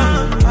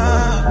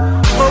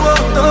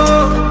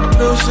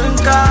 no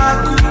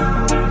shenkaku.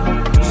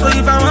 So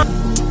if I want.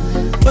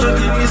 But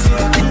give me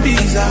something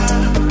pizza.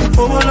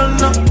 Oh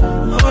no.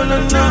 Oh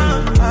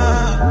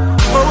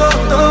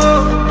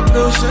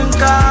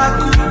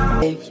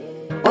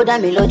Oda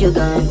me load you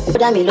gun,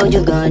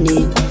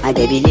 I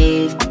dey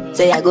believe,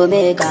 say I go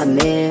make a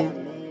man.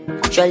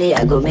 Surely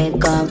I go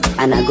make come,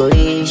 and I go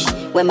reach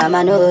when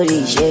mama no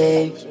reach,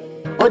 yeah.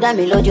 Oda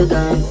me load you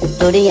gun,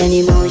 tori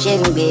any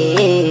motion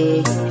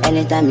be.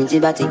 Anytime it's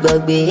about to go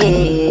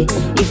be.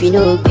 If you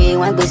know be,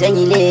 one person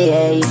you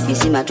lay. If you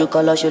see my true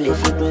color, surely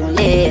fit me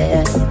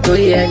lay.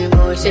 Tori any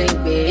motion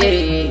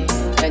be.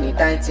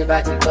 Anytime it's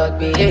about to go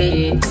be.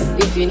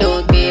 If you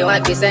know be,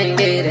 one person you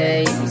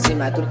lay. If you see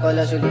my true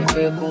color, surely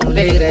fit me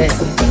lay.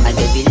 I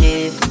dey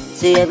believe,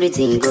 say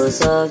everything goes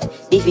soft.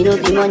 If you know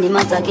the money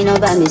matter, can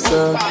buy me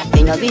so.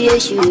 Can no be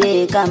issue,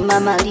 come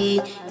mama li.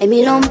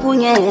 Emi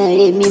lompunye,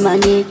 emi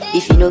money.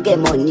 If you no get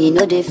money,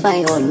 no dey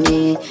find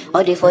honey.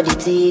 All day for the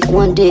thief,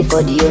 one day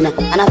for the owner.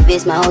 And I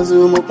face my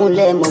hustle, mo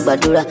kunle mo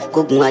badura.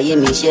 Kogun aye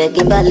mi share,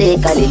 kimbale,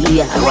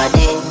 hallelujah.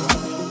 Awade,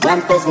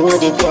 one person no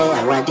dey care.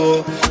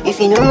 Awade, if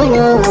you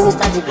know, we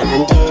start to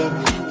grand day.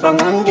 From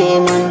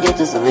Monday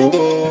to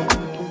Sunday.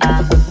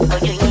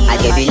 I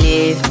can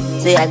believe,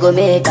 say I go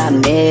make a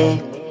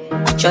me.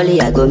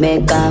 Surely I go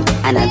make come,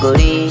 and I go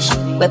reach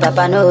where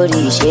papa no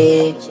reach,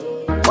 yeah.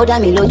 Oda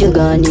me load you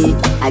gun,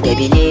 I can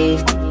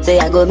believe, say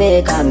I go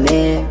make a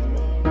me.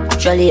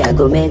 Surely I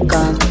go make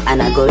come,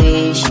 and I go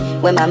reach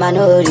where mama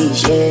no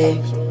reach, yeah.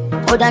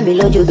 Oda me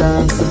load you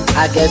gun,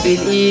 I can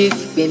believe,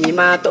 be me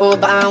ma to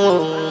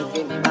bawon.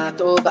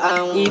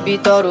 Ibi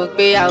toro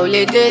pe a o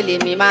le dele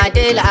mi ma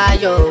de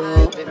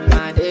láyọ̀.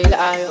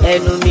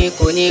 Ẹnu mi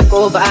kò ní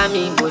kó bá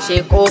mi, bó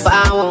ṣe kó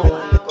bá wọn.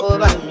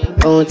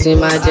 Ohun tí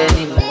máa jẹ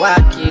ni mo wá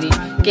kiri,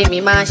 kí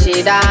mi má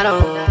ṣe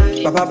dáràn.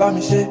 Baba bá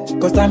mi ṣe,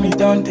 cause time it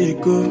don dey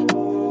go.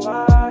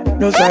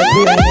 No side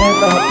way I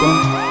never come.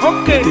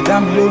 Okay,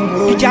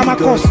 DJ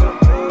Amacoz.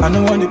 I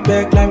no want the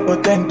beg line for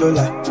 $10.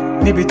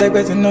 Níbi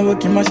tẹ́gbẹ́ ti náwó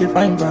kí n má ṣe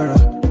fine bara.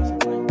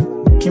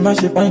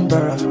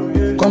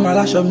 Come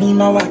aláṣọ mi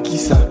má wà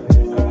kìsà.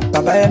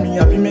 Baba hear me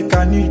happy make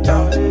I kneel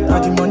down. Now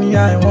the money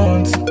I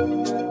want.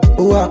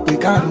 Oh, I pay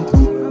can't.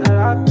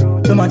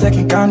 So my jack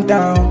can calm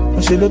down. Mo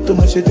ṣe lóto,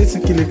 mo ṣe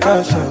dating, kill it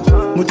cash out.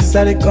 Mo ti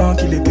sáré gan,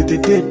 kill it tètè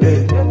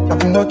débẹ̀. I've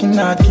been working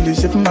hard, kill it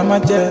ṣe fún mama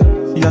jẹ.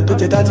 Ìyá tó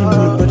jẹ dájú mi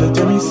ò gbọdọ̀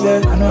jẹ mí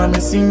sẹ́. I know I'm a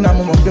sinner,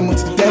 mo mọ̀ pé mo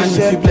ti dẹ́ṣẹ̀. And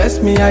if you bless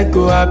me, I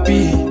go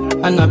happy.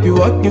 And I be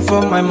working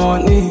for my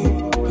money.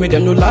 Make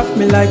them no laugh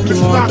me like a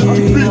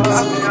monkey.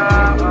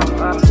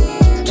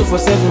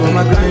 247 on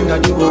my grind, I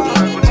do work.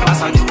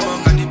 As I do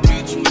work, I do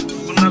pray to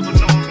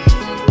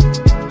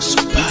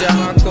DJ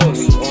Amacoz.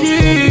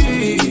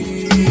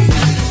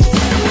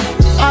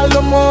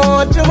 Alomo,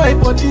 to my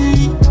body.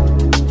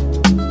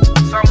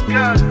 Some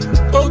girl.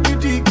 Oh,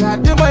 Gidiga,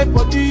 to my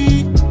body.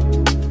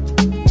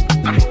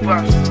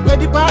 Where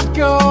the bad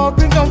girl,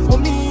 bring them for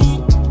me.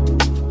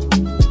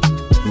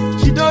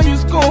 She don't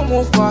use comb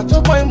over, to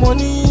my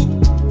money.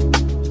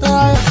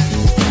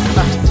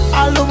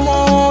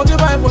 Alomo, to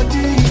my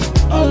body.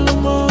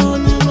 Alomo,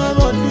 to my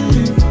body.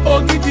 Oh,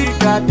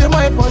 Gidiga, to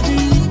my body.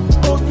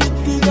 Oh,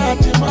 Gidiga,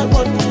 to my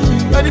body.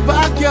 Where the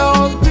bad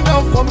girl, bring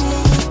them for me.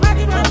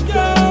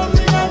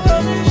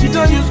 She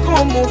don't use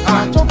comb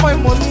over, chop my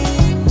money.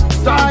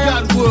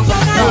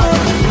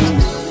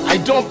 I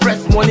don't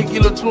press money,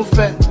 kilo too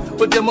fair.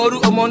 But the moru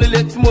of money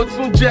let me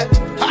too jet.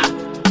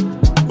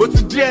 But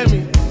you dare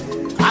me.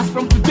 As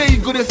from today, you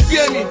go to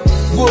fear me.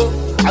 Whoa,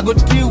 I go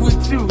deal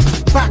with you.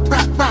 Back,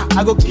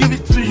 I go give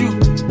it to you.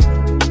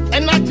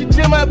 And not to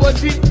deal my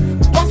body.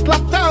 Bust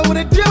lap down with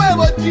a deal my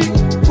body.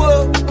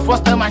 Whoa,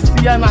 first time I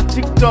see her on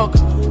TikTok.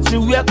 She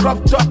wear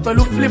crop top,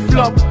 pelu flip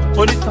flop.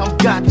 Only some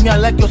God, me I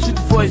like your sweet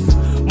voice.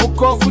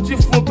 Moko Fuji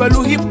phone,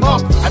 pelu hip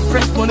hop. I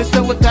press money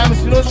several times,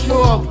 she don't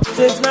show up.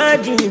 Chase my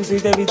dreams,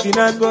 it's everything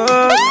I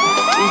got.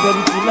 It's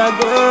everything I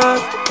got.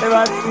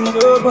 Never see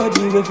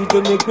nobody if you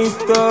can make me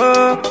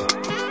stop.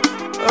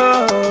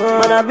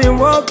 Oh, and I've been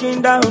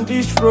walking down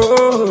this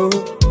road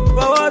for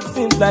what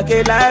seems like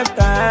a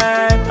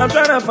lifetime. I'm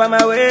trying to find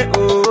my way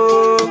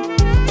home.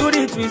 To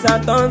the twists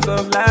and turns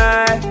of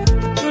life,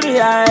 to the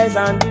highs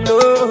and the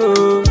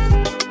lows.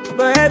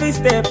 But every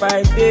step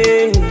I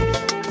take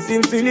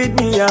seems to lead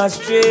me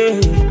astray.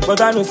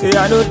 But I know say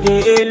I know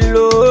they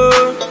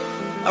alone.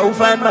 I will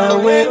find my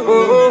way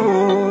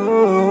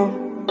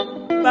home.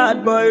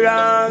 Bad boy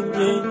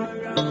ranking,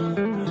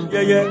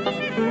 yeah.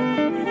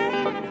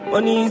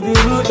 Money is the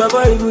root of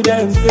all good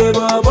and say,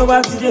 but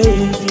poverty is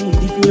easy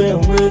if you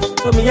ain't wait.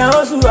 So me I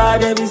also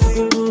hard every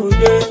single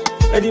day.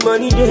 And the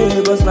money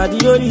day, cause not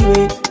the only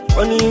way.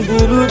 Money is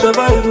the root of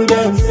all good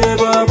and say,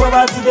 but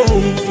poverty is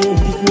easy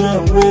if you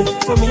ain't wait.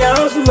 So me I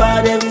also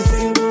hard every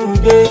single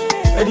day.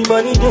 And the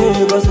money day,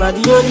 cause not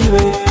the only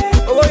way.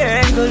 Oh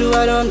yeah. People who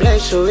I don't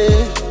bless away.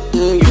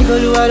 People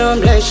who I don't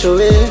bless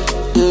away.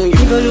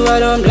 People who I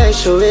don't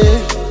bless away.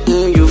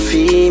 You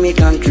feel me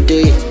come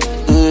today.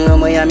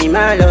 Miami,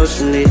 my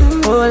lost me.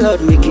 Oh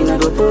Lord, making I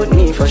go put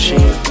me for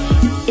shame.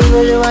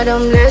 Even though I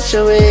don't bless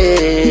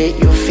away,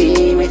 you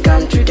feel me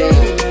come today.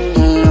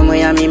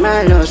 Miami,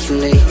 my lost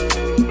me.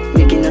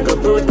 Making I go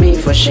put me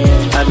for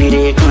shame. I be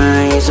there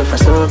crying, so far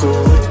so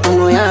good.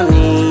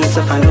 Miami,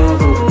 so far no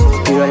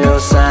good. You're a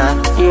loser,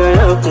 you're a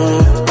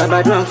local. Baba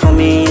Baba do for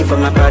me, for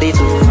my party too.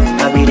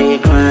 I be the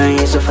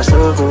grind, so far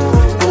so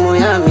good. Oh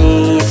yeah,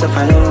 me, so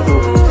far no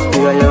good.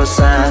 You are your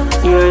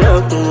side, you are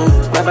your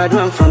Baba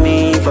do for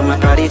me, for my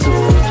party too.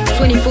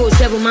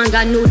 24/7, man,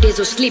 got no days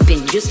of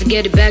sleeping. Just to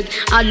get it back,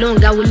 how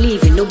long I will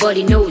leave it,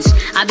 nobody knows.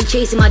 I be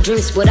chasing my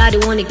dreams, but I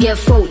don't wanna get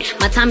fold.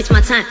 My time is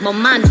my time, my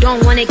man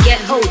don't wanna get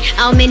hold.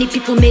 How many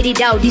people made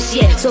it out this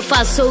year? So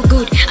far, so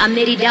good, I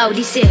made it out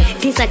this year.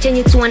 Things are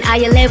changing to an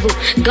higher level.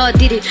 God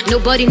did it,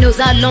 nobody knows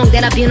how long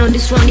that I've been on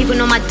this run. Even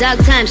on my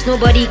dark times,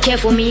 nobody care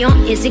for me,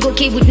 A single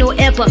kid with no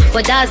helper,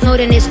 but that's not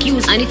an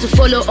excuse. I need to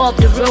follow up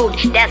the road,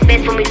 that's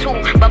best for me too.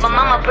 But my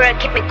mama prayer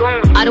keep me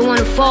going. I don't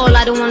wanna fall,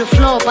 I don't wanna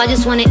flop, I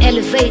just wanna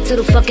elevate to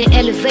the fucking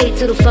elevate,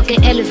 to the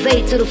fucking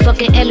elevate, to the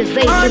fucking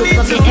elevate, to the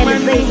fucking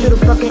elevate, to the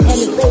fucking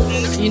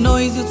elevate. You know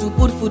easy to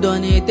put food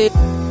on a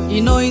table.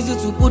 You know easy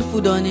to put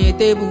food on a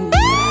table.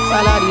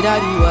 Salary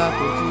daddy wa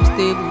ko too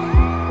stable.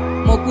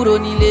 Mo kúrò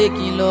nílé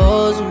kí n lọ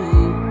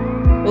hustle.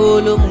 Ó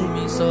ló mú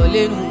mi sọ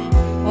lẹ́nu.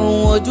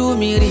 Ohun ojú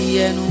mi rí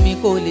ẹnu mi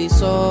kò lè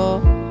sọ.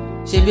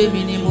 Ṣé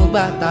bèmi ni mo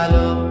gbà ta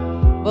lọ.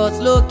 But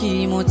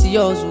lókì mo ti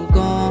hustle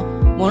gan.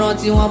 Mo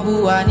rántí wọ́n bú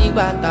wa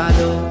nígbà tá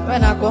lọ.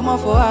 When I come out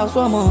for house,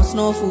 one month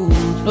no food.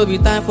 No be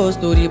time for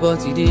story,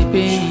 but it dey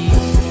pain.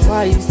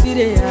 Why you still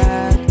dey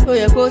hide? Oh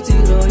yeah, go to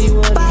the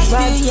reward. Past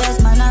few years,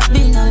 man, I've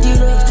been on the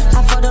road.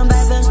 I fought on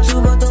by Benz too,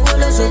 but the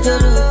whole is a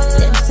jolo.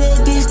 Them say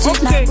this chick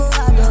not go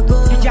out the go.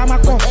 DJ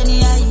Amacoz.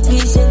 Anyhow you be,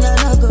 say no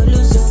no go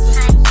lose.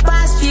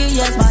 Past few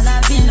years, man,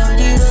 I've been on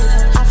the road.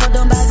 I fought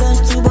on by Benz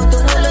too, but the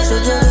whole is a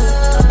jolo.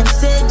 Them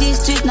say this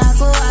chick not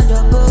go out the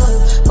go.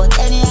 But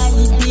anyhow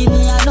you be,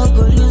 me I no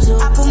go lose.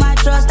 I put my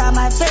trust and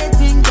my faith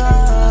in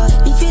God.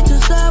 If you to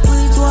stop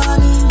with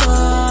one in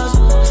God,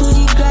 to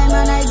the grind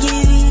and I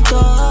give it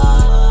all.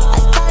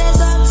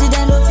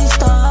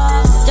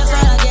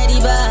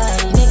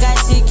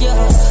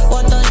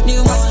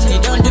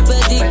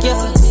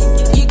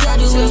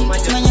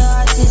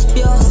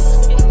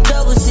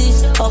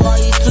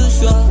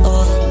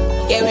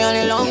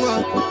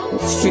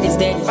 Street is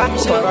dead.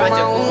 Sometimes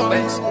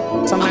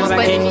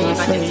I get me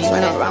friends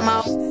when I ram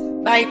out.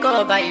 Báyìí kọ́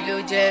báyìí ló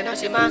jẹ́ náà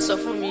ṣe máa ń sọ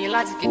fún mi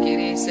láti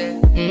kékeré iṣẹ́.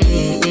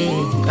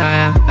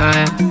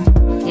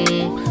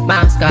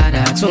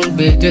 Mascara tún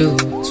gbèdé o,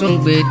 tún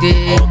gbèdé.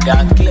 Ọ̀gá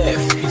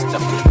Clef is the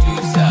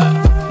producer.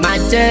 Má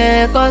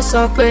jẹ́ kó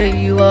sọ pé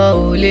ìwọ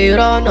ò lè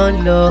rọ́nà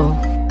lọ.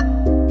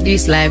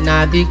 This life na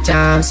big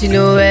chance, you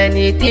know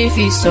anything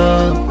fit so.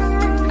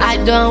 I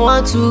don't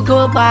want to go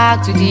back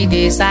to the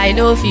days I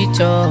no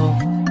feature.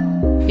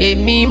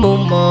 Èmi mo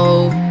mọ̀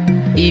o,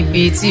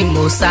 ibi tí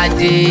mo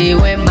sáde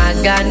when my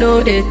guy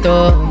no dey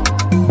talk.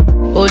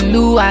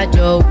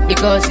 Olúwàjọ,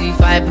 because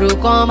if I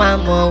broke on my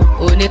mom,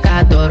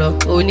 oníkà tọrọ,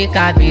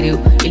 oníkà bèrè o.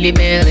 Ilé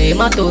mẹ́rin,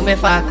 mọ́tò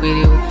mẹ́fà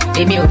péré o.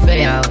 Èmi ò fẹ́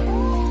yà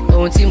o,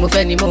 ohun tí mo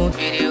fẹ́ ni mo ń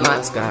bèrè o.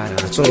 Mascara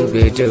tún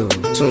gbèdé o,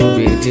 tún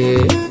gbèdé.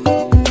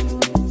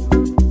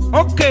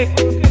 Okay,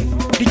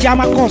 DJ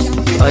Amacoz.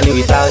 Only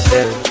without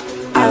them,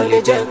 I only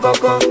jẹ́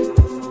kọ́kọ́.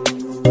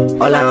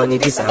 All I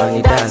need is I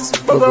need that.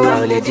 Gbogbo wa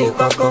ò lè dín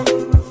kankan.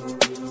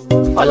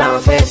 All I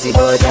fẹ́ ti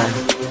bọ́dà,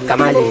 ká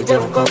má lè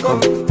jẹun kankan.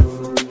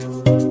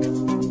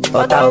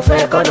 Ọ̀tá ò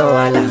fẹ́ kọ́nà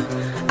wàhálà,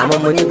 àmọ́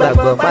mo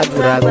nígbàgbọ́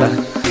pàdúrà gbà.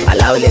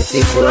 Àlá ò lè ti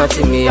fúrán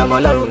tì mí, ọmọ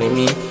Ọlọ́run ni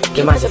mí.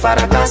 Kí má ṣe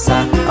fara kásá,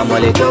 ọmọ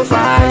lè tó fa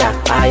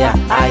àyà.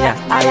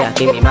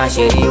 Kí mi má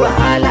ṣe rí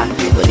wàhálà.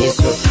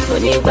 Onísùn,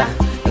 onígbà,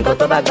 nǹkan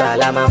tó bá gbà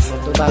la máa fún.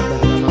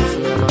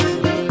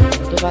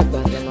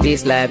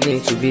 This life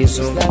need to be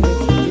soon.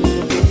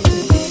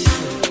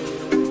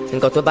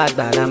 Nǹkan tó bá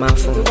gbà la máa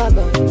fún.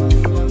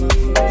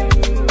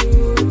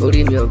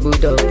 Orí mi ò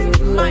gbúdọ̀.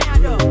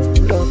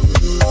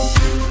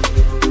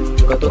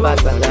 Nǹkan tó bá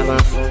gbà la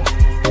máa fún.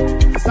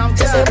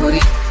 Ṣẹ̀ṣẹ̀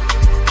borí.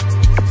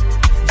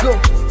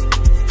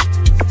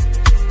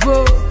 Go.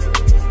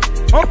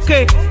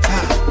 Okay.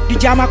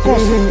 DJ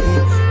Amacoz.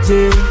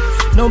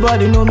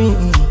 Nobody know me.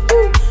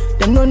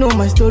 Them no know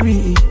my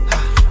story.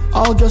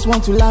 All just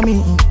want to lie me.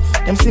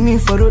 Them see me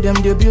for road, them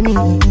debut me.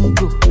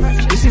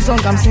 This is song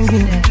I'm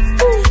singing.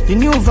 The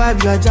new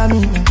vibe you are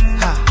jamming.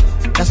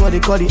 That's what they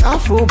call the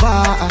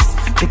Afrobeat.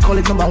 They call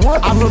it number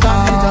one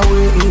Afrobeat.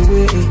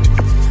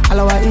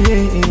 Alawa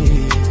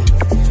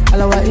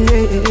Alawa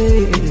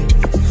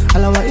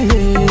Alawa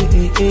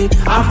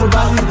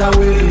Afrobeat is the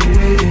way.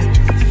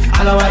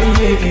 Alawa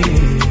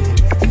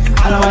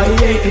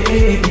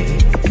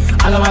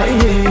Alawa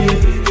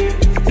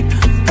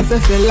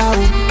Felao,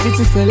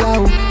 pretty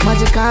felao,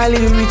 magically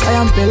rich, I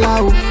am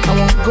pelao. I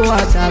won't go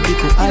out there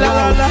because I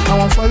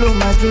won't follow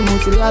my dream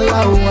with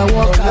lalao. I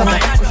walk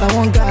out cause I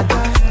want God.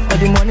 All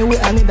the money we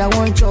I need, I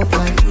want chop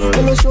like.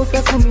 Hello, show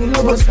fair for me,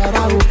 logo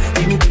sarao.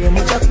 Give me pay,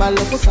 mucha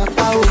palo for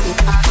sapao.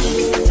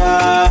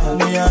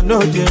 Me I know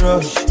the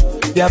rush.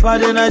 Their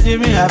body na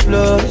Jimmy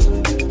applause.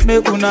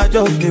 Make una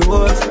just the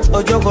watch.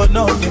 Ojo go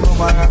know the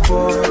mama.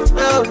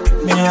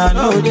 Me I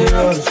know the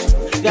rush.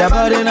 Their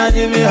body na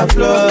Jimmy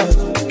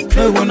applause.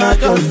 No gonna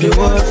just the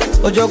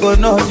watch. Ojo go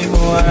know the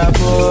more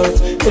about.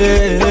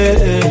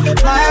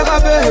 My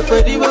baby,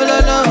 pretty boy,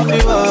 no me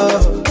more.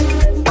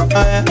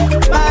 My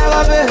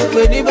baby,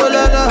 when you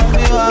love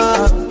me, my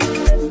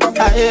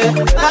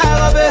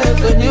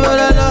baby, when you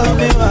love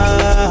me,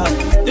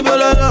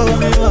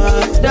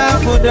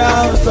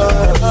 down, so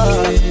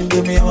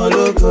give me my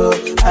logo.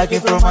 I came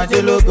from my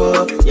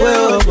logo.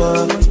 Yeah,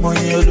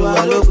 money you do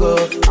a logo.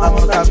 I'm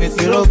on top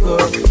of logo.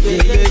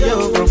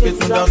 Yeah, from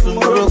Kitchen down to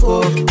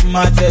Morocco.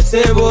 My chest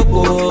say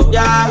Boko.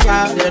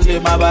 Yeah. Then they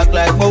my back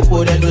like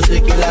Mopo. Then do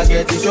shake it like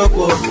get the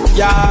choco.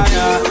 Yeah.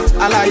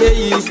 I like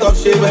you stop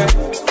shaving.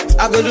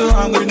 I go do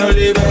hungry no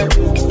live.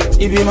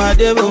 If you my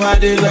devil, my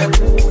devil.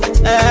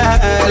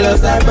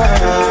 Lost like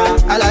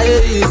I like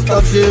you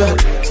stop shaving.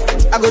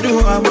 I go do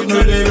one with no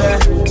live.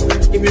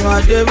 If you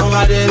my devil,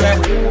 my devil.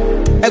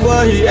 I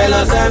go here,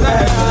 hello, seven.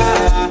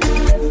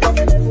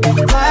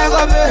 I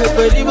go back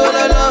when you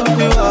love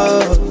me.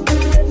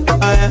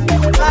 I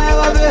go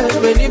back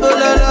when you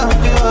love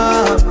me.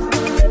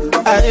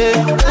 I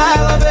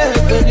go back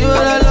when you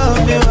love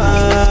me.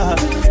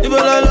 You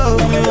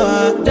love me.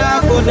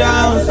 Down,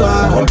 down, so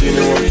I'm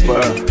feeling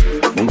fire.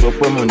 Mungo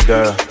po munda.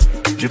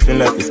 Dripping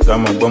like a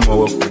scammer, bomb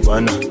or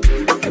Cubana.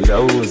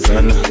 Allow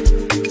Zana.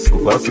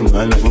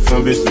 Sumana,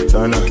 from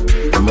Bisutana,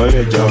 I'm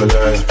already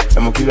Jawala,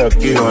 I'm a killer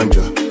key on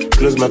you.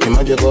 Close my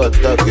magic or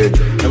attack it.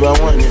 Number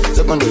one,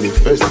 secondary,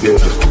 first year.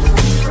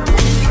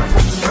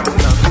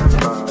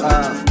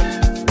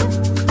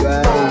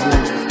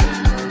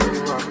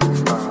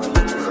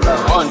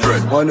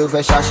 One of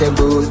a sachet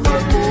booth,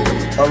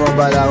 I'm a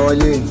bad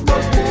only.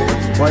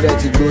 One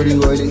that you go to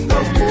only.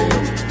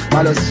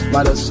 Malos.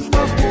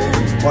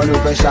 One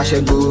of a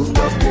sachet booth,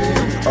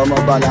 I'm a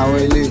bad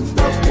only.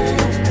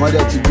 One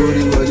that you go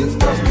to only.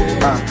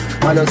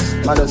 Malos.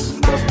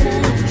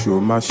 Show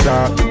my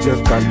shot,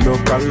 just a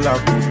local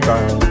laputa.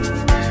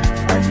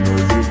 I know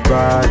you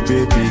bad,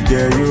 baby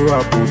girl, you a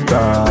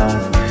puta.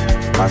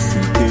 I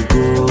see the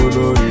go,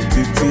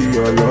 titi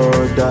your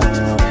lorda.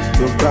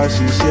 Don't flash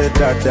shit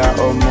that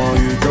more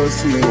you don't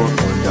see.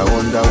 Wonder.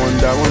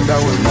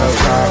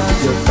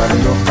 Just a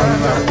local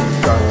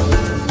laputa.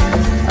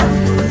 I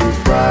know you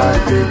bad,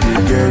 baby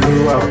girl,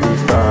 you a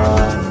puta.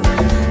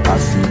 I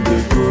see the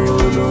go,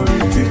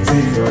 titi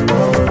your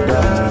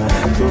lorda.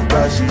 Don't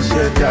flash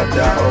shit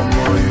that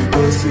more you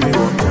don't see.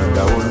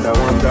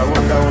 Wonder.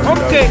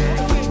 Okay.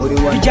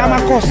 DJ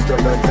Amacoz.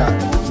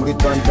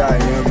 Muritonda,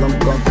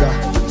 Gomka.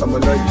 I'm a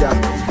lodger,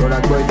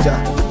 Goragoja,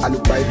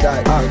 Alupaida,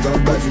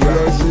 don't got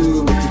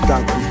you,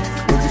 Mutikanku,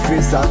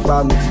 Mutiface, Apa,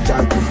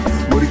 Mutijanku,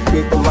 Muripe,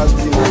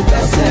 Comasti, I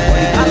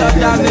love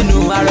Daminu,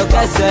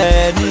 Alokese,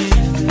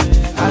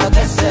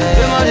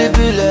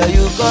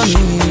 you come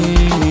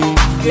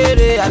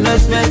Kere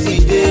announcement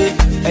today,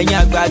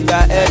 Enya Gbagba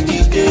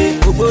everyday,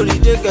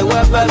 Oboride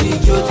Kewa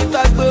Bamijo,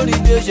 Tita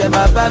Gboride,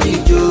 Shema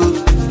Bamijo.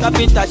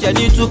 Capital she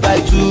need 2 by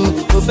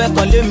 2. No fair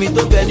can lay me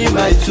to penny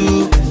my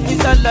 2.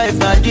 Inside life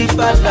na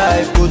deeper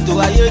life. Go to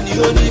aye the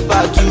only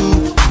part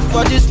 2.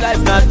 For this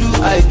life na do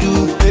I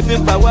do. Baby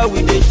power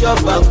with the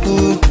shop and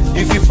cool.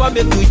 If you fall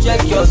make you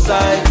check your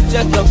side.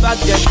 Check your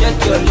back then check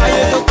your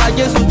leg. Aye to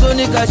Jesu to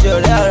ni ka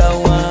shore ara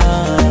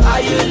wan.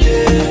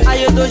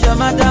 Aye to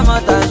shamata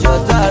mata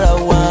shot ara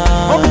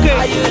wan. Okay.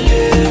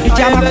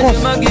 DJ Amacoz.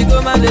 Magi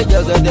go ma le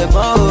jogede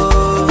mo.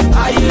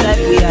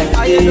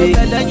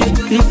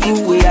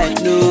 People way I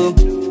know,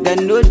 they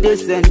know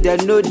this and they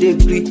know they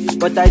agree.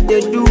 But I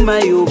did do my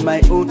own.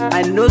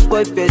 I know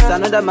spoil face,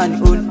 another man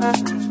own.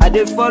 I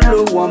did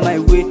follow on my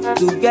way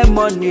to get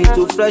money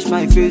to fresh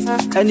my face.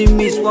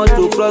 Enemies want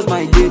to cross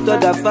my day.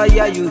 Thought I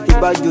fire you to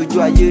bad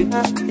jojo aye.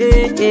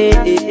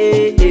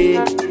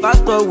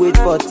 Pastor wait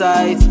for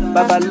tithes.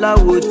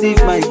 Babalawo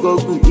thief my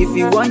gogu. If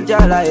you want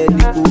jara,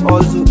 eliku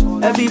also.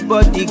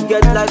 Everybody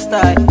get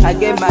lifestyle. I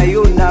get my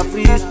own na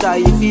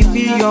freestyle. If you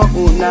be your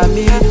own na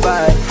me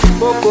buy.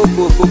 Popo.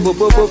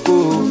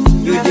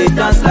 You dey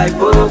dance like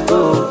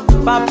popo.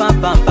 Pam.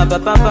 I'm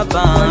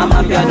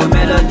a piano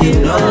melody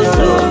no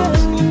slow.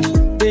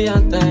 Day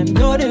and time,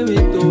 no they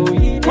wait to.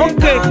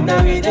 Okay.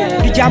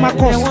 DJ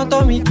Amacoz. They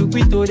want me to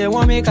quit, they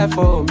want make I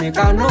fall, make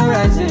I no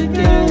rise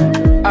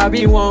again. I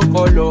be one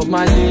color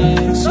my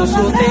name, so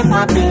take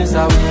my pains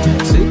away.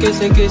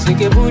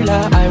 Seke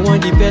bula, I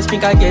want the best,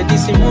 make I get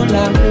this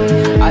simula.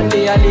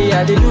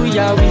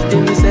 Hallelujah, with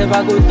them myself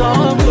I go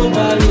down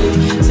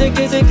globally.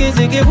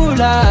 Seke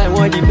bula, I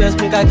want the best,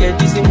 make I get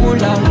this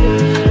simula.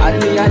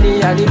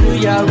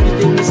 Hallelujah, with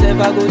them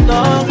myself I go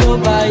down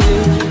globally.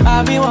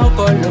 I be one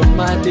color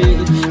my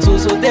name, so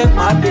take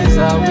my pains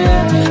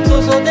away.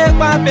 So take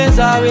my pains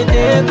away,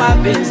 take my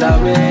pains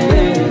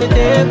away,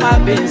 take my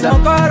pains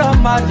away. Color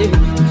my name.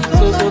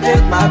 So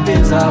take my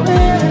pains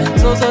away.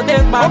 So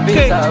take my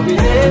pains away.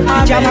 Take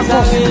my pains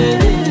away.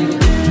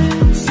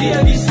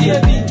 CMB.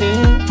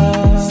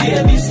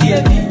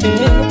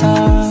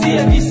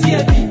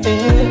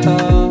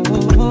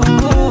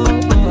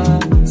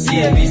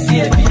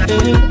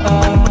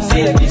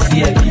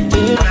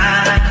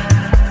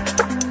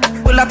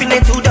 Pull up in the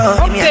 2 door,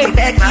 give me a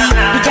back.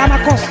 DJ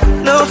Amacoz.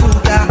 No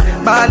fuga,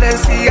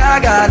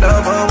 Balenciaga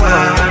number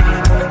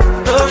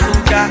 1. No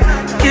fuga,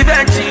 give a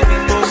cheap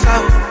no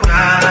sound.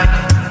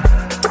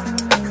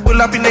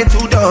 Pull up in the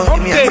 2 door,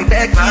 give me a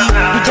back.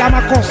 DJ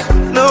Amacoz.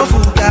 No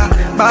fuga,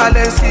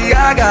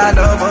 Balenciaga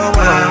number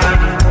one.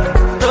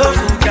 No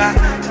fuga,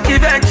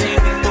 Givenchy,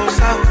 no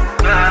sound.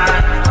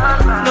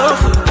 No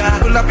fuga,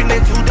 pull up in the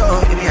two door,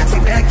 give me a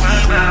back.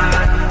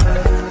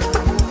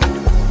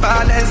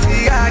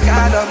 Balenciaga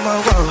number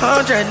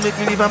 100, make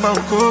me leave a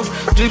mount coat.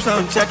 Drips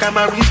on check, I'm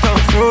a wrist on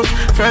froze.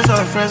 Friends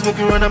on friends, make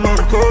me run a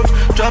mount coat.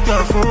 Drop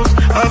your phones,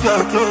 off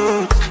your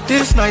clothes.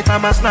 This night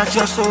I'ma snatch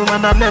your soul,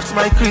 man. I left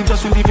my crib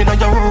just to living on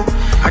your road.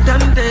 I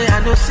done there,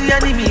 I don't see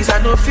enemies, I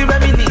don't feel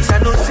reminisce, I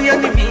don't see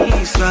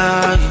enemies.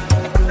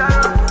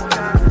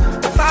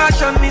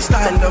 Fashion me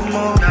style no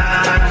more.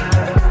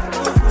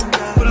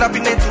 Pull up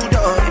in the two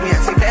door, give me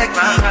a back.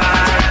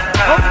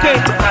 Okay,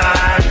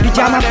 DJ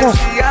Amacoz.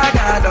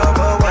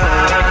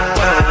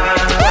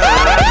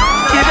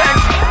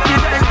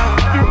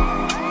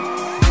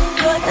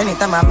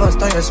 Anytime I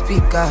bust on your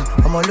speaker,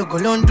 I'm a logo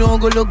London,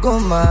 go logo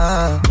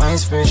ma. My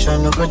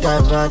inspiration no go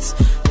divert.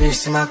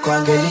 This my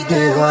kwangeli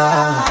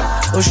dewa.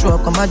 Osho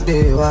kama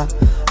dewa.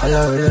 All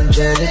around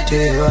jelly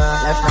dewa.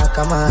 Life na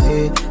kama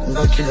he.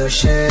 Ngo kilo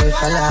chef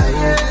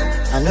alaye.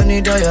 I no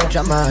need all your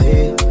drama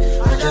he. I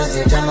just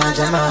need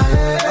jama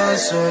he.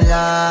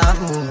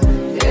 Osolamu.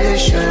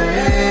 Esho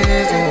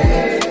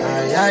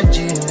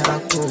ayaji na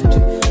kudi.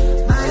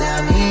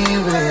 Miami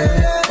we.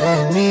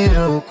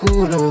 Emiro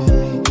kulo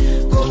mi.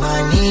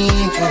 Mani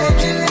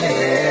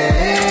creation,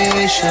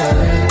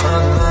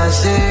 Mama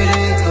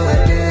city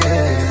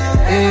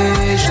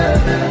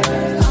creation,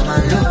 Mama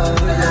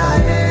lola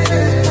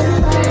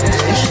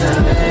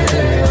creation,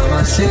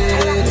 Mama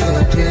city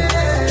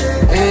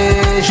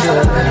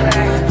creation,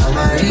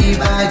 Mama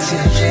liberty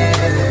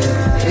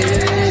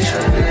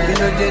creation. You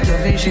know they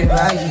don't be shy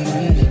by you.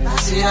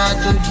 See I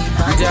do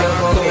the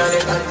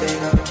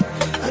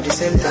at the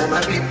same time I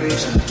be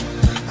patient.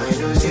 I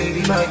know say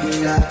be my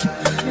dealer.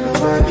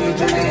 Nobody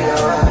to the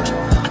hour.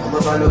 I'm a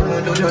follow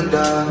no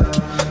London.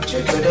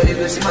 Check out the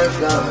you see my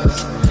flowers.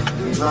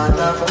 We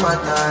matter for my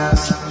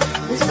tires.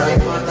 Mr.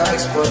 Importer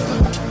Exporter.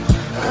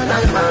 And I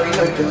marry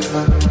your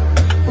daughter.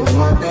 Who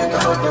won't take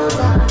out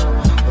over.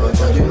 But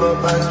I do not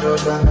pass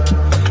daughter.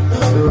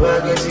 Now you will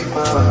get it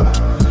power.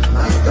 I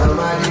got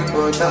my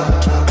reporter.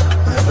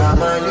 I got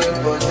my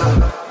reporter.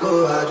 Go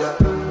harder.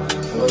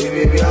 For you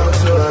baby I'm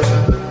so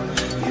harder.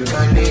 You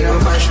can lean on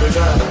my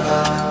shoulder.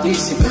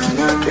 This is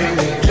gonna bring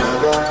me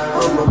trouble.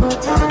 Oh my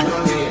God, do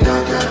me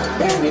nada.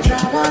 Bring me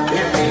trouble,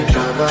 bring me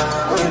trouble.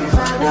 Oh you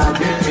father,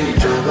 bring me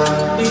trouble.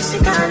 This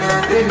is gonna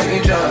bring me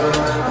trouble.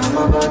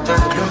 Oh my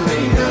God, do me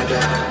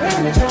nada. Bring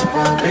me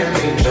trouble, bring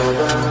me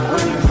trouble.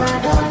 Oh you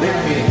father, bring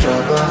me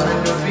trouble. I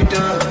know you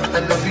do, I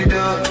know you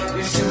do.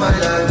 You see my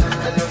life,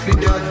 I know you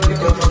do. You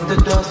go from the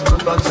dust, go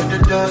back to the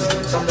dust.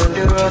 Some of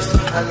the rust,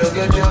 I know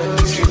get job.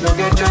 The street no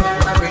get job.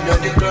 I bring out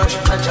the crush,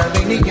 I try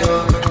me in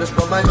yo. Just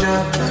for my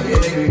job, I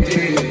get every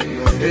day.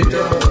 You on the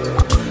door,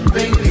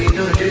 bring me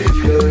to the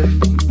floor.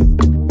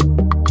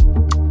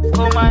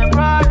 Oh my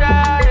brother,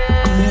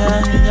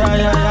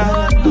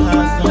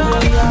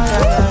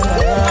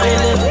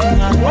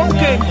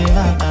 Okay,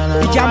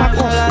 DJ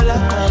Amacoz.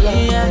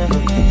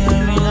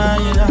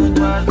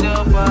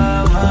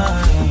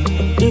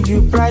 If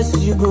you price,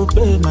 you go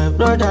pay, my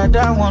brother.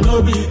 That one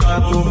no be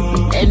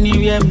capo.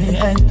 Anywhere me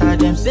enter,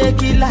 them say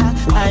killer,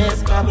 I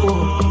escapo.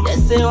 They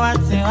say one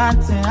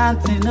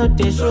thing, no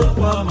they show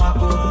for my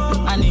go.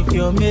 And if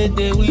you made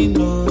the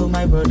window,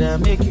 my brother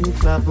make you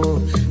clap.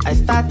 I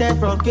started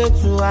from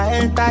K2, I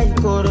enter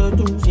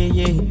Ikorodu,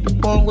 yeah.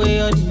 One way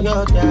or the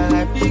other,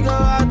 I figure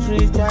out to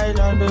reach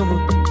Island.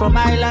 From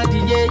Island,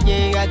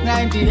 yeah, I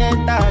grind the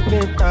entire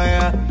Cape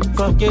Town.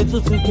 From K2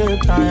 to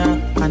Cape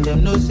Town, and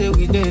them no say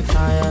we dey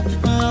tire.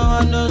 No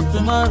one knows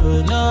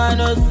tomorrow, no one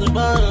knows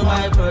tomorrow,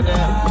 my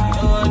brother.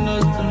 No one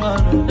knows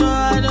tomorrow, no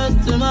one knows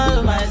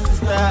tomorrow, my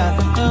sister.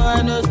 No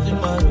one knows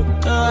tomorrow,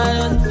 no one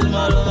knows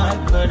tomorrow, my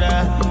brother.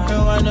 No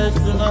one knows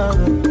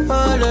tomorrow,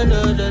 oh lo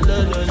lo lo lo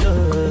lo lo.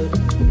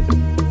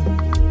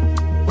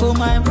 Oh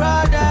my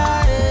brother,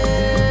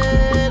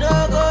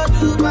 don't go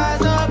to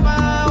pass up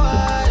my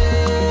way.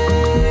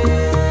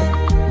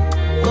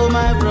 Oh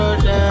my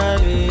brother,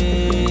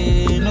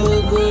 no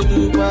go to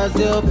pass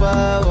your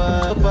power.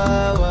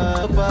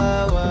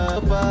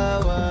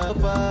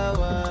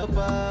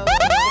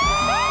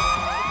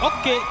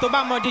 Okay, tó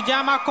bá mọ DJ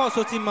Amacoz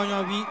ó ti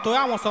mọ̀yàn wí, torí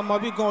àwọn sọmọ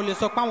bí gan ò lè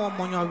sọ pé àwọn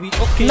mọ̀yàn wí.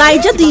 Okay.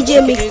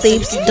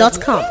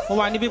 NaijaDJMixtapes.com. Mo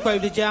wà níbí pẹ̀lú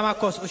DJ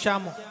Amacoz, ó ṣá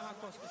mọ̀.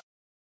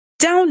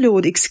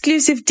 Download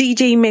exclusive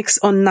DJ mix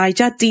on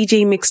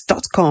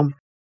NaijaDJMix.com.